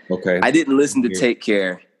life. Okay, I didn't listen to Take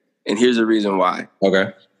Care, and here's the reason why.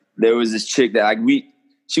 Okay, there was this chick that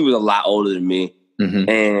she was a lot older than me,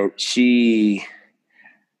 and she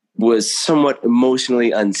was somewhat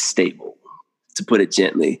emotionally unstable, to put it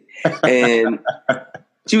gently, and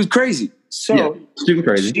she was crazy. So super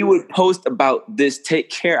crazy. She would post about this Take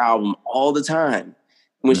Care album all the time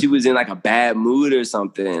when she was in like a bad mood or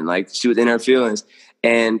something, like she was in her feelings,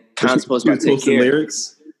 and constantly post about Take Care.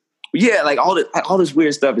 Lyrics? Yeah, like all this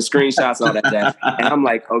weird stuff and screenshots and all that. And I'm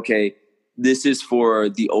like, okay, this is for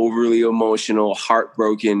the overly emotional,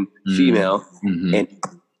 heartbroken female, and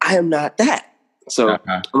I am not that. So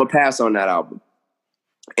I'm gonna pass on that album.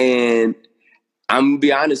 And I'm gonna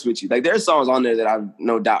be honest with you, like there's songs on there that I've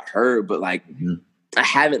no doubt heard, but like I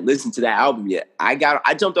haven't listened to that album yet. I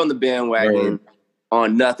jumped on the bandwagon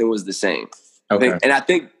on Nothing Was the Same. Okay. And I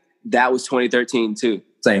think that was 2013 too.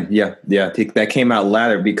 Same, yeah. That came out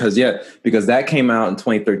later because that came out in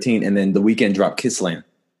 2013, and then The Weeknd dropped Kissland,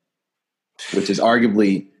 which is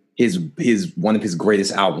arguably his one of his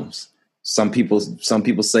greatest albums. Some people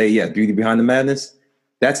say, Beauty Behind the Madness.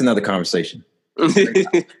 That's another conversation. When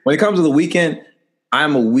it comes to The Weeknd,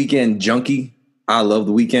 I'm a Weeknd junkie. I love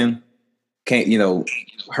The Weeknd.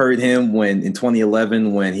 Heard him when in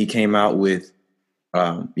 2011 when he came out with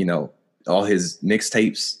all his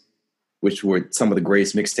mixtapes, which were some of the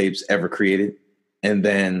greatest mixtapes ever created. And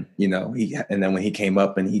then, when he came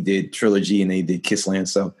up and he did Trilogy and he did Kissland.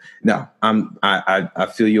 So no, I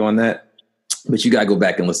feel you on that, but you gotta go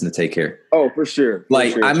back and listen to Take Care. Oh, for sure.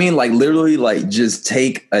 I mean, like literally like just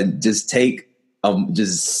sit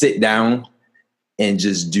down and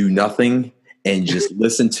just do nothing and just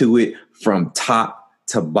listen to it from top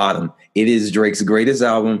to bottom. It is Drake's greatest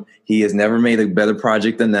album. He has never made a better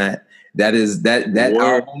project than that. That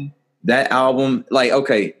album. That album, like,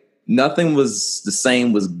 okay, Nothing Was the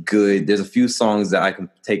Same was good. There's a few songs that I can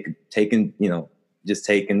take, some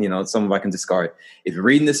of I can discard. If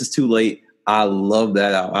Reading This Is Too Late, I love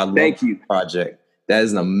that album. I love the project. That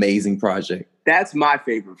is an amazing project. That's my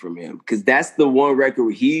favorite from him because that's the one record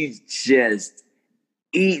where he's just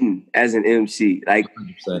eating as an MC. Like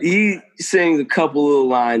 100%. He sings a couple little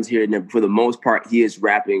lines here and there. For the most part, he is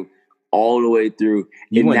rapping all the way through.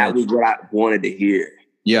 And that was what I wanted to hear.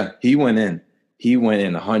 Yeah, he went in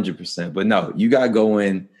 100%. But no, you got to go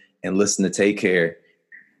in and listen to Take Care.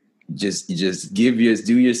 Just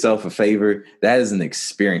do yourself a favor. That is an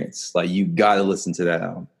experience. Like you got to listen to that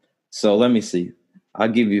album. So let me see. I'll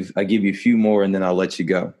give you a few more and then I'll let you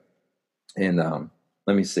go. And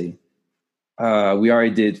let me see. We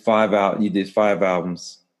already did 5 out. You did 5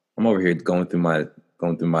 albums. I'm over here going through my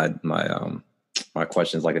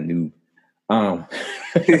questions like a noob. All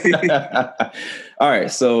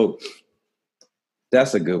right, so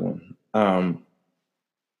that's a good one.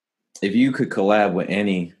 If you could collab with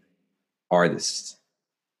any artist,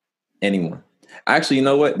 anyone. Actually, you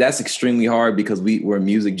know what? That's extremely hard because we're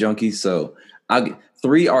music junkies. So I'll get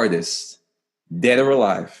 3 artists, dead or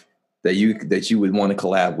alive, that you would want to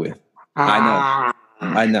collab with. I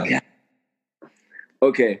know. Yeah.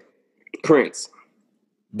 Okay, Prince.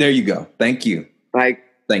 There you go. Thank you. Thank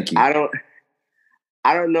you.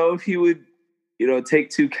 I don't know if he would, take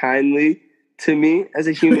too kindly to me as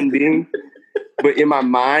a human being, but in my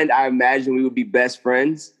mind, I imagine we would be best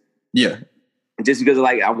friends. Yeah. Just because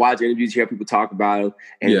I watch interviews, hear people talk about him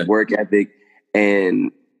and his work ethic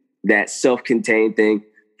and that self-contained thing.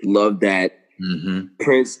 Love that. Mm-hmm.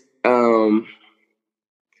 Prince. You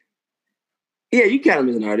count him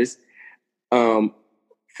as an artist.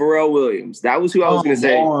 Pharrell Williams. That was who I was going to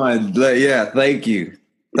say. Yeah, thank you.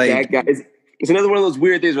 That guy. It's another one of those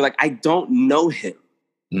weird things where I don't know him.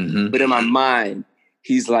 Mm-hmm. But in my mind,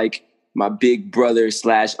 he's like my big brother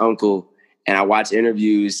 / uncle. And I watch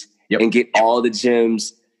interviews and get all the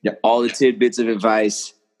gems, all the tidbits of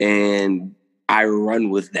advice, and I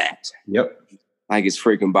run with that. Yep. Like it's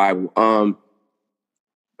freaking Bible.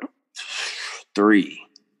 3.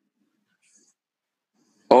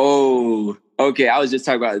 Oh, okay. I was just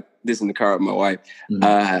talking about this in the car with my wife.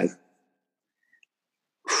 Mm-hmm.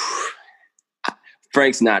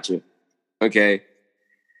 Frank Sinatra. Okay.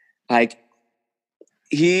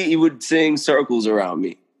 He would sing circles around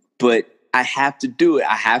me, but I have to do it.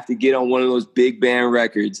 I have to get on one of those big band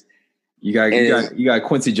records. You got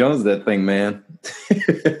Quincy Jones, that thing, man.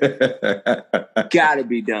 Gotta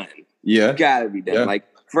be done. Yeah. Gotta be done. Yeah. Like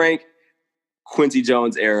Frank, Quincy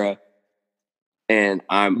Jones era, and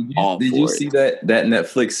I'm all for it. Did you see that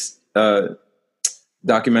Netflix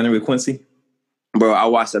documentary with Quincy? Bro, I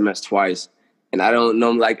watched that mess twice, and I don't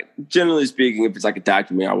know, like, generally speaking, if it's like a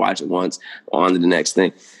documentary, I watch it once, on to the next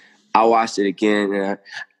thing. I watched it again, and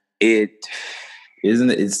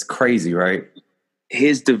it's crazy, right?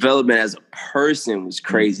 His development as a person was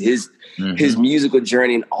crazy. His musical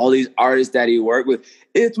journey and all these artists that he worked with.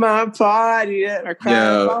 It's my party and I cry.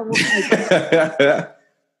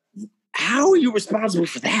 How are you responsible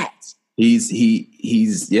for that? He's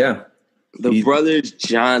The brothers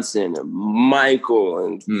Johnson and Michael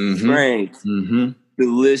and Frank. The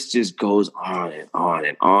list just goes on and on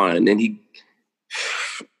and on. And then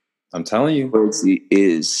I'm telling you, Quincy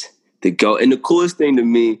is the GOAT. And the coolest thing to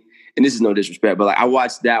me, and this is no disrespect, but like I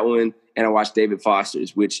watched that one and I watched David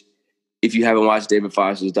Foster's, which if you haven't watched David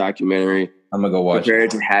Foster's documentary, I'm gonna go watch prepare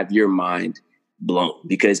to have your mind blown,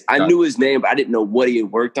 because I knew his name, but I didn't know what he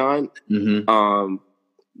had worked on.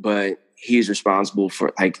 But he's responsible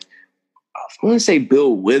for, like, I want to say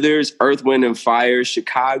Bill Withers, Earth, Wind and Fire,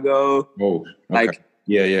 Chicago. Oh, okay. Like,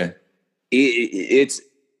 yeah. It's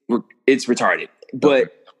retarded.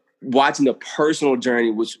 But watching the personal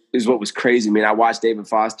journey is what was crazy. I mean, I watched David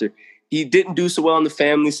Foster. He didn't do so well on the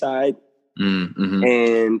family side.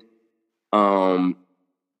 And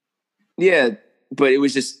but it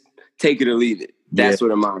was just take it or leave it. That's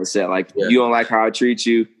what Amanda said. Like, you don't like how I treat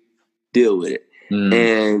you, deal with it.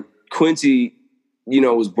 And Quincy,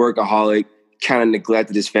 was workaholic, kind of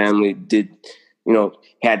neglected his family,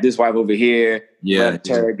 had this wife over here, got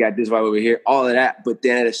this wife over here, all of that. But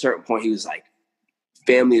then at a certain point, he was like,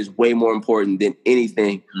 family is way more important than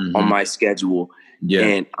anything on my schedule.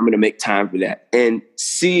 And I'm going to make time for that. And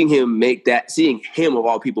seeing him of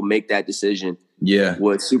all people make that decision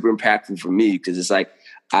was super impactful for me, because it's like,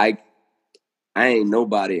 I ain't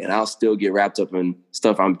nobody, and I'll still get wrapped up in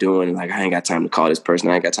stuff I'm doing. And like, I ain't got time to call this person.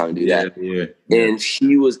 I ain't got time to do that. And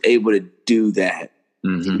he was able to do that.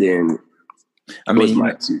 Then, I mean,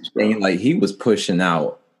 he was pushing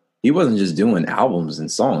out. He wasn't just doing albums and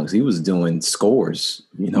songs. He was doing scores,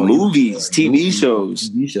 movies, TV shows.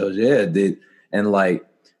 Yeah. And like,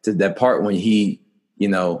 to that part when he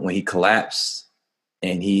collapsed,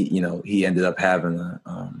 and he ended up having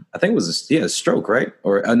I think it was a stroke, right?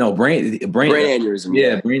 Or no, brain aneurysm.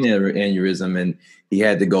 Brain aneurysm, and he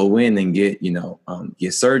had to go in and get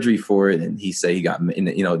surgery for it. And he said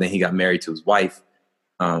then he got married to his wife,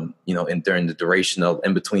 and during the duration of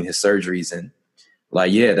in between his surgeries, and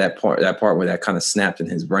like that part where that kind of snapped in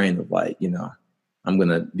his brain of like, I'm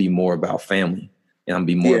gonna be more about family, and I'm gonna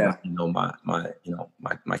be more about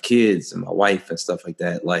my kids and my wife and stuff like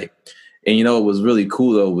that, like. And what was really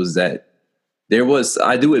cool though was that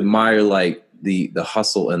I do admire like the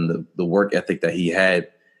hustle and the work ethic that he had,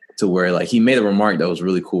 to where like he made a remark that was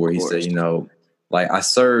really cool where he said, like, I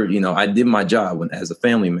served, I did my job as a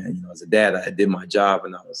family man, as a dad, I did my job.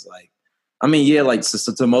 And I was like, I mean, like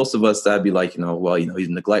so to most of us that'd be like, he's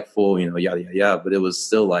neglectful, yada, yada, yada. But it was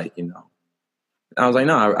still like, I was like,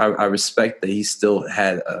 no, I respect that he still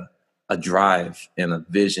had a drive and a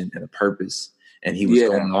vision and a purpose. And he was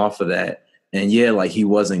going off of that. And like he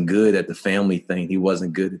wasn't good at the family thing. He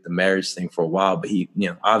wasn't good at the marriage thing for a while, but he,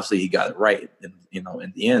 obviously he got it right, in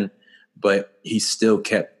the end, but he still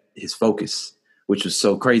kept his focus, which was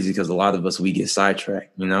so crazy because a lot of us, we get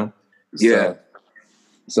sidetracked,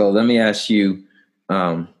 So let me ask you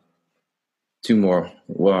two more.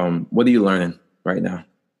 What are you learning right now?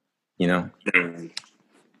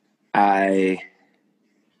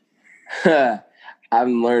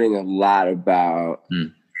 I'm learning a lot about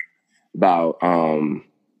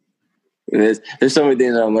there's so many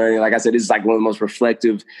things that I'm learning. Like I said, this is like one of the most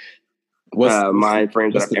reflective mind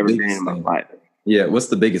frames that I've ever been in my life. Yeah, what's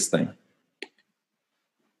the biggest thing?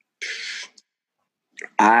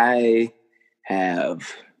 I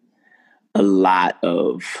have a lot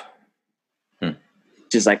of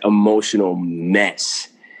just like emotional mess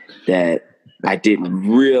that I didn't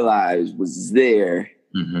realize was there.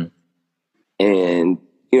 And,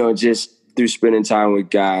 just through spending time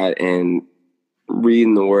with God and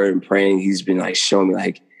reading the word and praying, he's been like showing me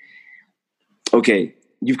like, okay,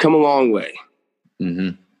 you've come a long way.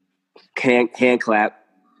 Hand clap,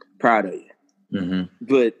 proud of you.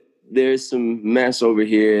 But there's some mess over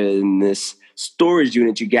here in this storage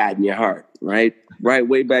unit you got in your heart, right? Right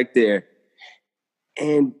way back there.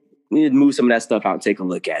 And we need to move some of that stuff out and take a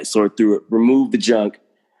look at it, sort through it, remove the junk.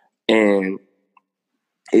 And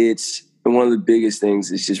it's one of the biggest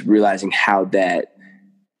things is just realizing how that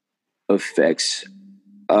affects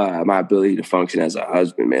my ability to function as a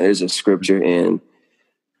husband, man. There's a scripture in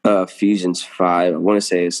Ephesians 5. I want to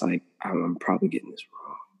say it's like I'm probably getting this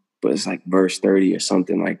wrong, but it's like verse 30 or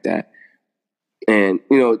something like that. And,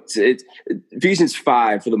 you know, it's Ephesians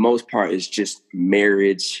 5, for the most part, is just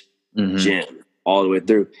marriage gem all the way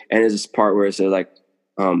through. And there's this part where it says, like,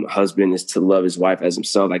 husband is to love his wife as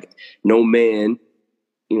himself. Like, no man,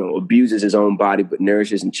 you know, abuses his own body, but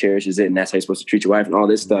nourishes and cherishes it. And that's how you're supposed to treat your wife and all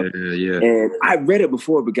this stuff. Yeah. And I read it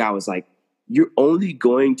before, but God was like, you're only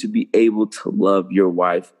going to be able to love your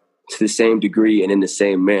wife to the same degree and in the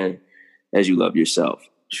same manner as you love yourself.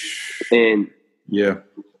 And yeah,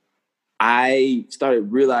 I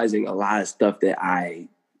started realizing a lot of stuff that I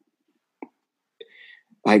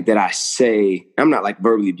say. I'm not like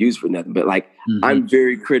verbally abused for nothing, but like I'm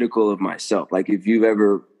very critical of myself. Like if you've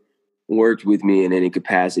ever worked with me in any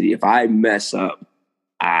capacity, if I mess up,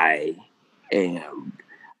 I am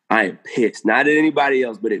pissed. Not at anybody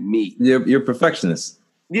else, but at me. You're a perfectionist.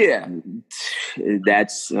 Yeah,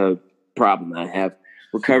 that's a problem I have.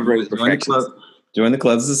 Recovering perfectionist. Join the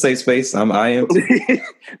club. This is a safe space. I am too.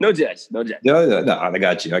 No judge. No, I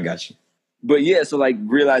got you. But yeah, so like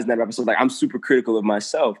realizing that episode, like I'm super critical of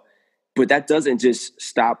myself, but that doesn't just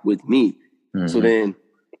stop with me. So then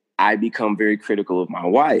I become very critical of my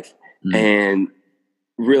wife and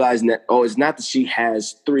realizing that, it's not that she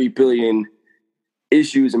has 3 billion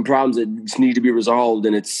issues and problems that just need to be resolved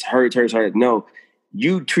and it's her. No,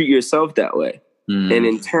 you treat yourself that way. And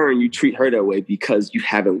in turn, you treat her that way because you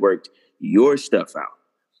haven't worked your stuff out.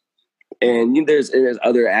 And there's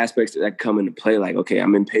other aspects that come into play. Like, okay,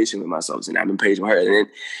 I'm impatient with myself and I'm impatient with her.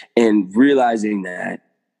 And realizing that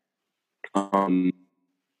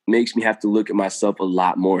makes me have to look at myself a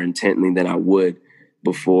lot more intently than I would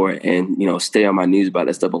before. And, you know, stay on my knees about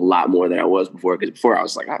that stuff a lot more than I was before. Because before I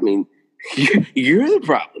was like, I mean, you're the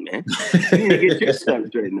problem, man. You need to get your stuff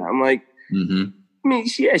straight now. I'm like, I mean,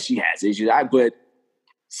 she has issues. But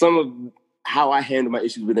some of how I handle my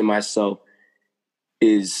issues within myself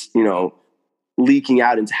is, you know, leaking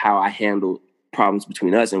out into how I handle problems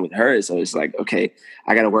between us and with her. So it's like, okay,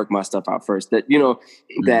 I got to work my stuff out first. That, you know,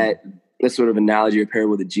 that sort of analogy or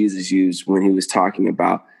parable that Jesus used when he was talking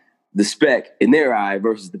about the speck in their eye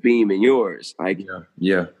versus the beam in yours. Like,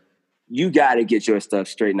 you got to get your stuff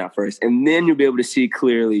straightened out first, and then you'll be able to see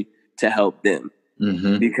clearly to help them.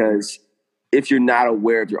 Because if you're not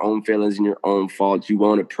aware of your own failings and your own faults, you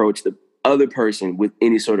won't approach the other person with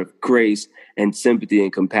any sort of grace and sympathy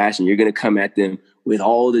and compassion. You're going to come at them with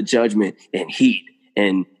all the judgment and heat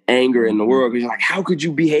and anger in the world. Because you're like, how could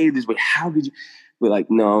you behave this way? How could you? We're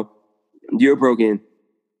like, no, you're broken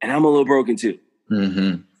and I'm a little broken too.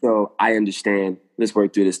 So I understand. Let's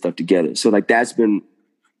work through this stuff together. So like, that's been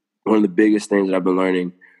one of the biggest things that I've been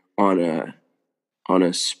learning on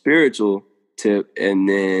a spiritual tip. And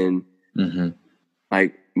then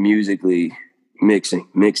like musically, mixing,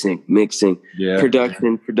 production,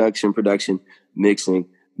 mixing.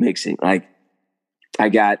 Like I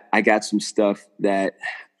got some stuff that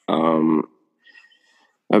I've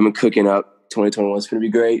been cooking up. 2021 is going to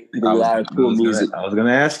be great. A lot of cool music. I was going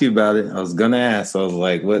to ask you about it. I was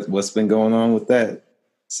like, what's been going on with that?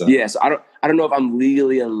 So yeah, so I don't know if I'm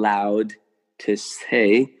legally allowed to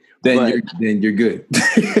say. Then you're good.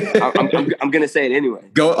 I'm gonna say it anyway.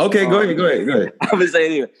 Go ahead. I'm gonna say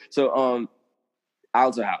it anyway. So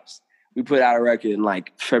Alto House. We put out a record in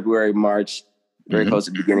like February, March, very close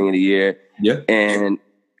to the beginning of the year. Yeah. And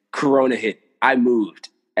Corona hit. I moved.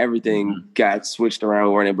 Everything got switched around.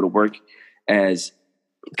 We weren't able to work as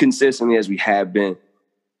consistently as we have been.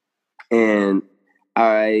 And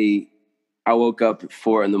I woke up at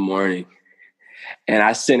 4 a.m. and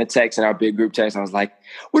I sent a text in our big group text. And I was like,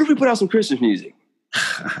 what if we put out some Christmas music?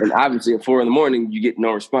 And obviously at 4 a.m, you get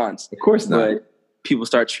no response. Of course not. But people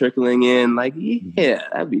start trickling in like, yeah,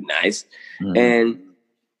 that'd be nice. And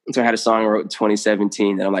so I had a song I wrote in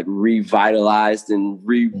 2017 that I'm like revitalized and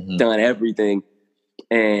redone everything.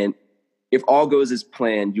 And if all goes as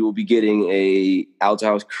planned, you will be getting a Alto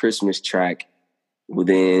House Christmas track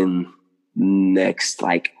within next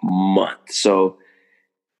like month. So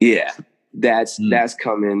yeah, that's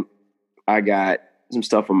coming. I got some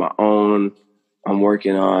stuff of my own I'm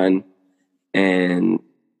working on, and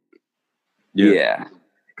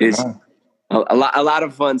it's a lot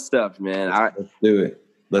of fun stuff, man. Let's do it.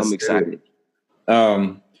 I'm excited.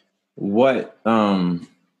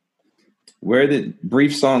 Where the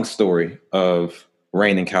brief song story of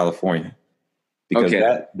Rain in California, because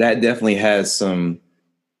that definitely has some.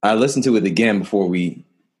 I listened to it again before we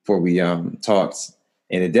talked,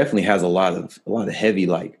 and it definitely has a lot of heavy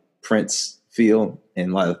like Prince feel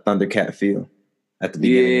and a lot of Thundercat feel at the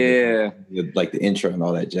beginning. Yeah, like the intro and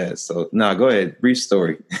all that jazz. So go ahead, brief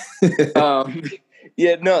story. That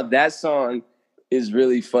song is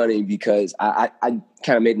really funny because I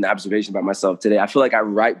kind of made an observation about myself today. I feel like I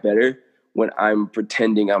write better when I'm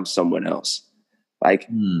pretending I'm someone else. Like,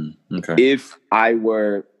 if I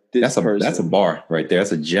were this person. That's a bar right there.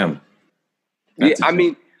 That's a gem. I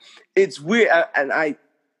mean, it's weird. I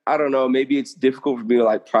don't know. Maybe it's difficult for me to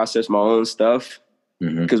like process my own stuff.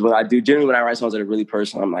 Because generally when I write songs that are really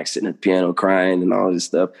personal, I'm like sitting at the piano crying and all this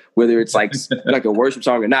stuff. Whether it's like like a worship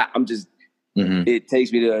song or not, I'm just, it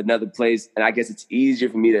takes me to another place. And I guess it's easier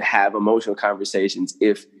for me to have emotional conversations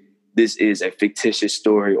if this is a fictitious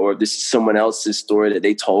story or if this is someone else's story that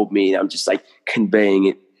they told me. I'm just like conveying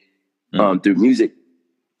it through music.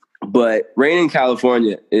 But Rain in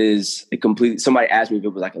California is somebody asked me if it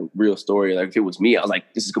was like a real story. Like if it was me, I was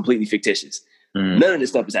like, this is completely fictitious. None of this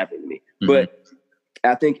stuff is happening to me. But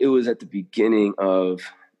I think it was at the beginning of,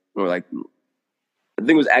 I think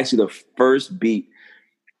it was actually the first beat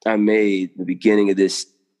I made the beginning of this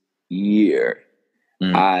year.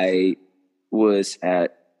 I was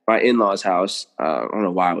at my in-laws' house. I don't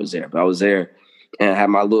know why I was there, but I was there and I had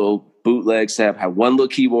my little bootleg set. I had one little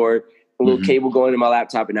keyboard, a little cable going to my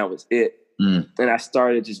laptop, and that was it. And I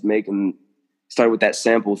started just started with that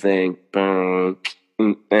sample thing. And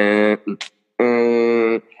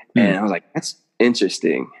I was like, that's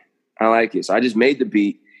interesting. I like it. So I just made the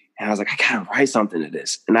beat and I was like, I gotta write something to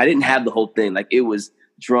this. And I didn't have the whole thing. Like it was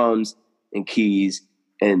drums and keys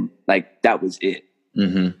and like that was it.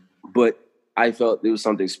 But I felt there was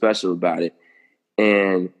something special about it.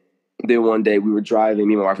 And then one day me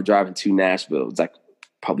and my wife were driving to Nashville. It was like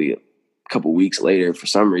probably a couple weeks later for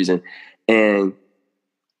some reason. And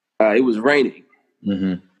it was raining.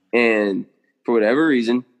 And for whatever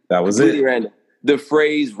reason, that was it. Random, the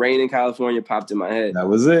phrase "rain in California" popped in my head. That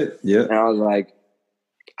was it. Yeah. And I was like,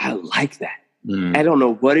 I like that. I don't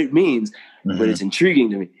know what it means, but it's intriguing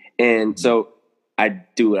to me. And so I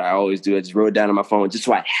do what I always do. I just wrote it down on my phone just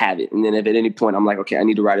so I have it. And then if at any point I'm like, okay, I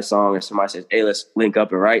need to write a song, or somebody says, hey, let's link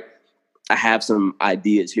up and write, I have some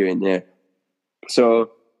ideas here and there.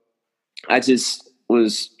 So I just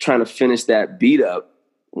was trying to finish that beat up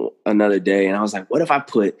another day. And I was like, what if I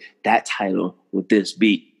put that title with this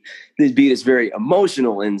beat? This beat is very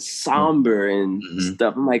emotional and somber and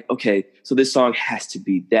stuff. I'm like, okay, so this song has to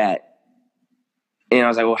be that. And I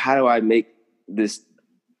was like, well, how do I make this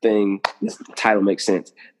title make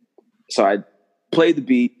sense? So I played the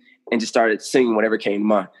beat and just started singing whatever came to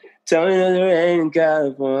mind. Tell me that there ain't in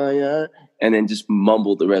California. And then just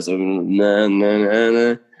mumbled the rest of it. Nah, nah,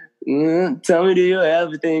 nah, nah. Tell me, do you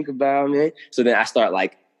ever think about me? So then I start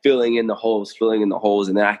like filling in the holes.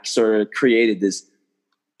 And then I sort of created this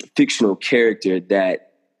fictional character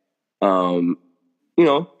that,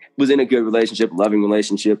 was in a good relationship, loving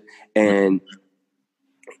relationship. And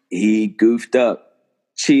he goofed up,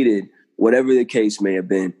 cheated, whatever the case may have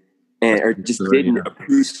been, or just didn't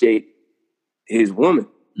appreciate his woman.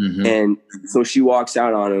 And so she walks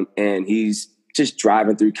out on him and he's just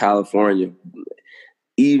driving through California,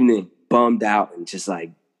 evening, bummed out and just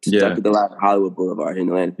like stuck at the light of Hollywood Boulevard in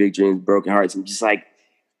Atlanta, big dreams, broken hearts. And just like,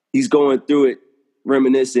 he's going through it,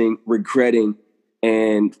 reminiscing, regretting,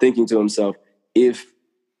 and thinking to himself, if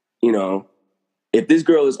this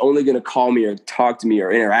girl is only going to call me or talk to me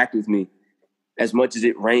or interact with me as much as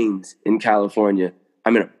it rains in California,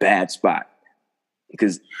 I'm in a bad spot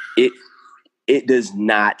because it does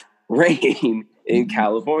not rain in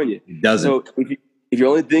California. It doesn't. So if you're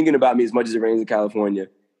only thinking about me as much as it rains in California,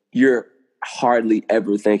 you're hardly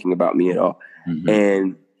ever thinking about me at all.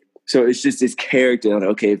 And so it's just this character. Like,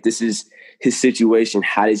 okay, if this is his situation,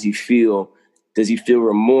 how does he feel? Does he feel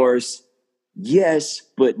remorse? Yes,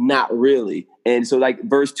 but not really. And so like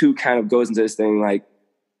verse 2 kind of goes into this thing like,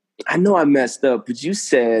 I know I messed up, but you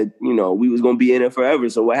said, we was going to be in it forever.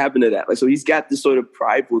 So what happened to that? Like, so he's got this sort of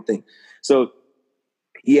prideful thing. So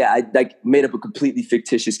yeah, I like made up a completely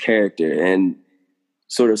fictitious character and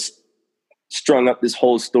sort of strung up this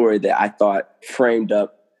whole story that I thought framed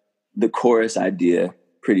up the chorus idea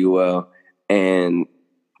pretty well. And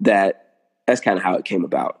that's kind of how it came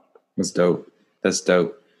about. That's dope.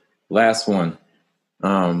 Last one.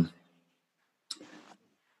 In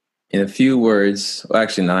a few words, well,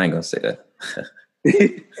 actually, no, I ain't gonna say that.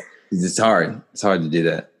 It's hard. It's hard to do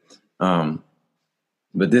that.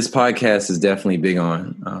 But this podcast is definitely big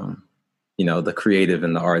on, the creative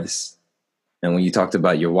and the artist. And when you talked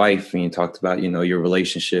about your wife and you talked about, your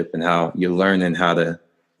relationship and how you're learning how to,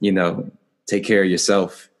 take care of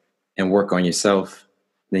yourself and work on yourself,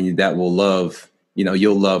 then that will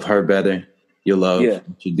you'll love her better. You'll love what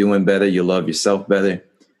you're doing better. You'll love yourself better.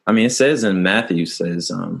 I mean, it says in Matthew,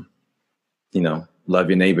 love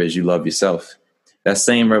your neighbor as you love yourself. That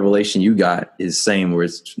same revelation you got is same where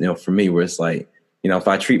it's, for me, where it's like, if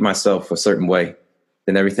I treat myself a certain way,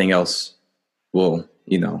 then everything else will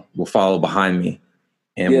follow behind me.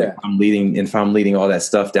 And if I'm leading all that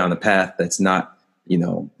stuff down the path that's not,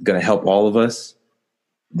 going to help all of us,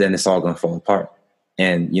 then it's all going to fall apart.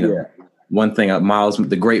 And, one thing,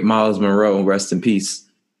 the great Miles Monroe, rest in peace,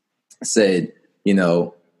 said,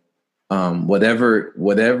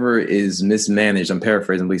 whatever is mismanaged, I'm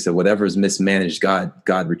paraphrasing, but he said, whatever is mismanaged,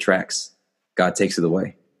 God retracts, God takes it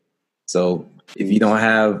away. So if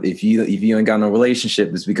you ain't got no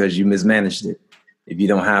relationship, it's because you mismanaged it. If you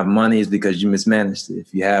don't have money, it's because you mismanaged it.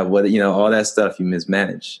 If you have all that stuff, you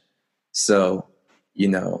mismanage. So,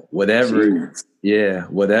 whatever,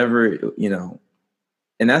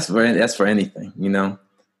 and that's for anything,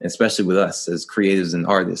 especially with us as creators and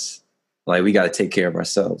artists. Like, we got to take care of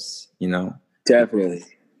ourselves, Definitely.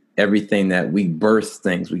 Everything that we birth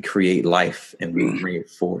things, we create life and we bring it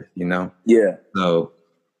forth, Yeah. So,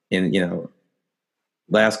 and,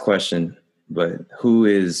 last question, but who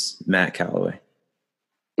is Matt Calloway?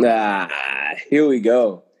 Here we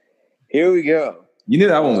go. You knew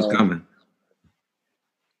that one was coming.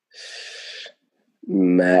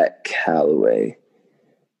 Matt Calloway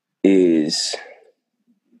is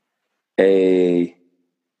a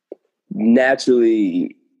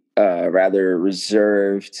naturally rather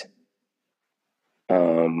reserved,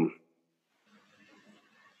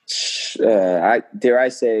 dare I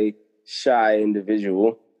say, shy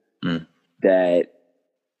individual that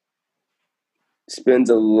spends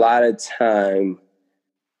a lot of time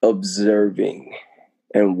observing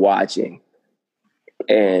and watching.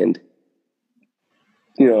 And,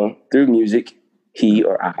 through music, he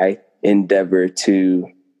or I endeavor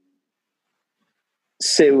to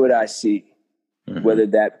say what I see, whether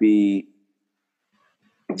that be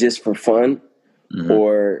just for fun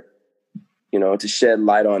or, to shed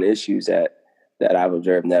light on issues that I've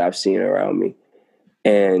observed and that I've seen around me.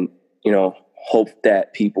 And, hope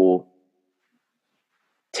that people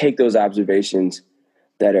take those observations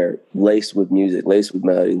that are laced with music, laced with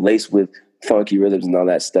melody, laced with funky rhythms and all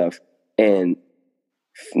that stuff, and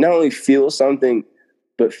not only feel something,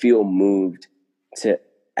 but feel moved to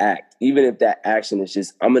act. Even if that action is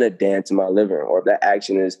just, I'm going to dance in my living room, or if that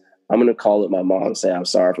action is, I'm going to call up my mom and say, I'm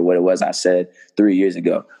sorry for what it was I said 3 years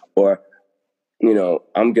ago. Or,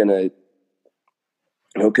 I'm going to,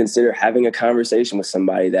 consider having a conversation with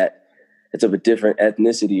somebody that's of a different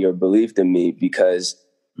ethnicity or belief than me because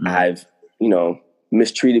I've,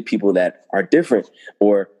 mistreated people that are different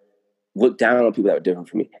or looked down on people that are different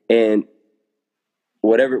from me. And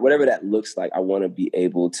whatever that looks like, I want to be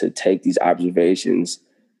able to take these observations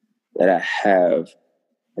that I have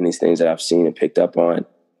and these things that I've seen and picked up on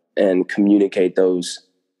and communicate those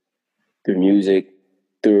through music,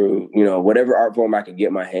 through, whatever art form I can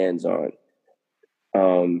get my hands on.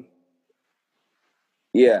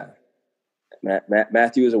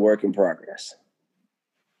 Matthew is a work in progress.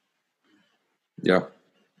 Yeah.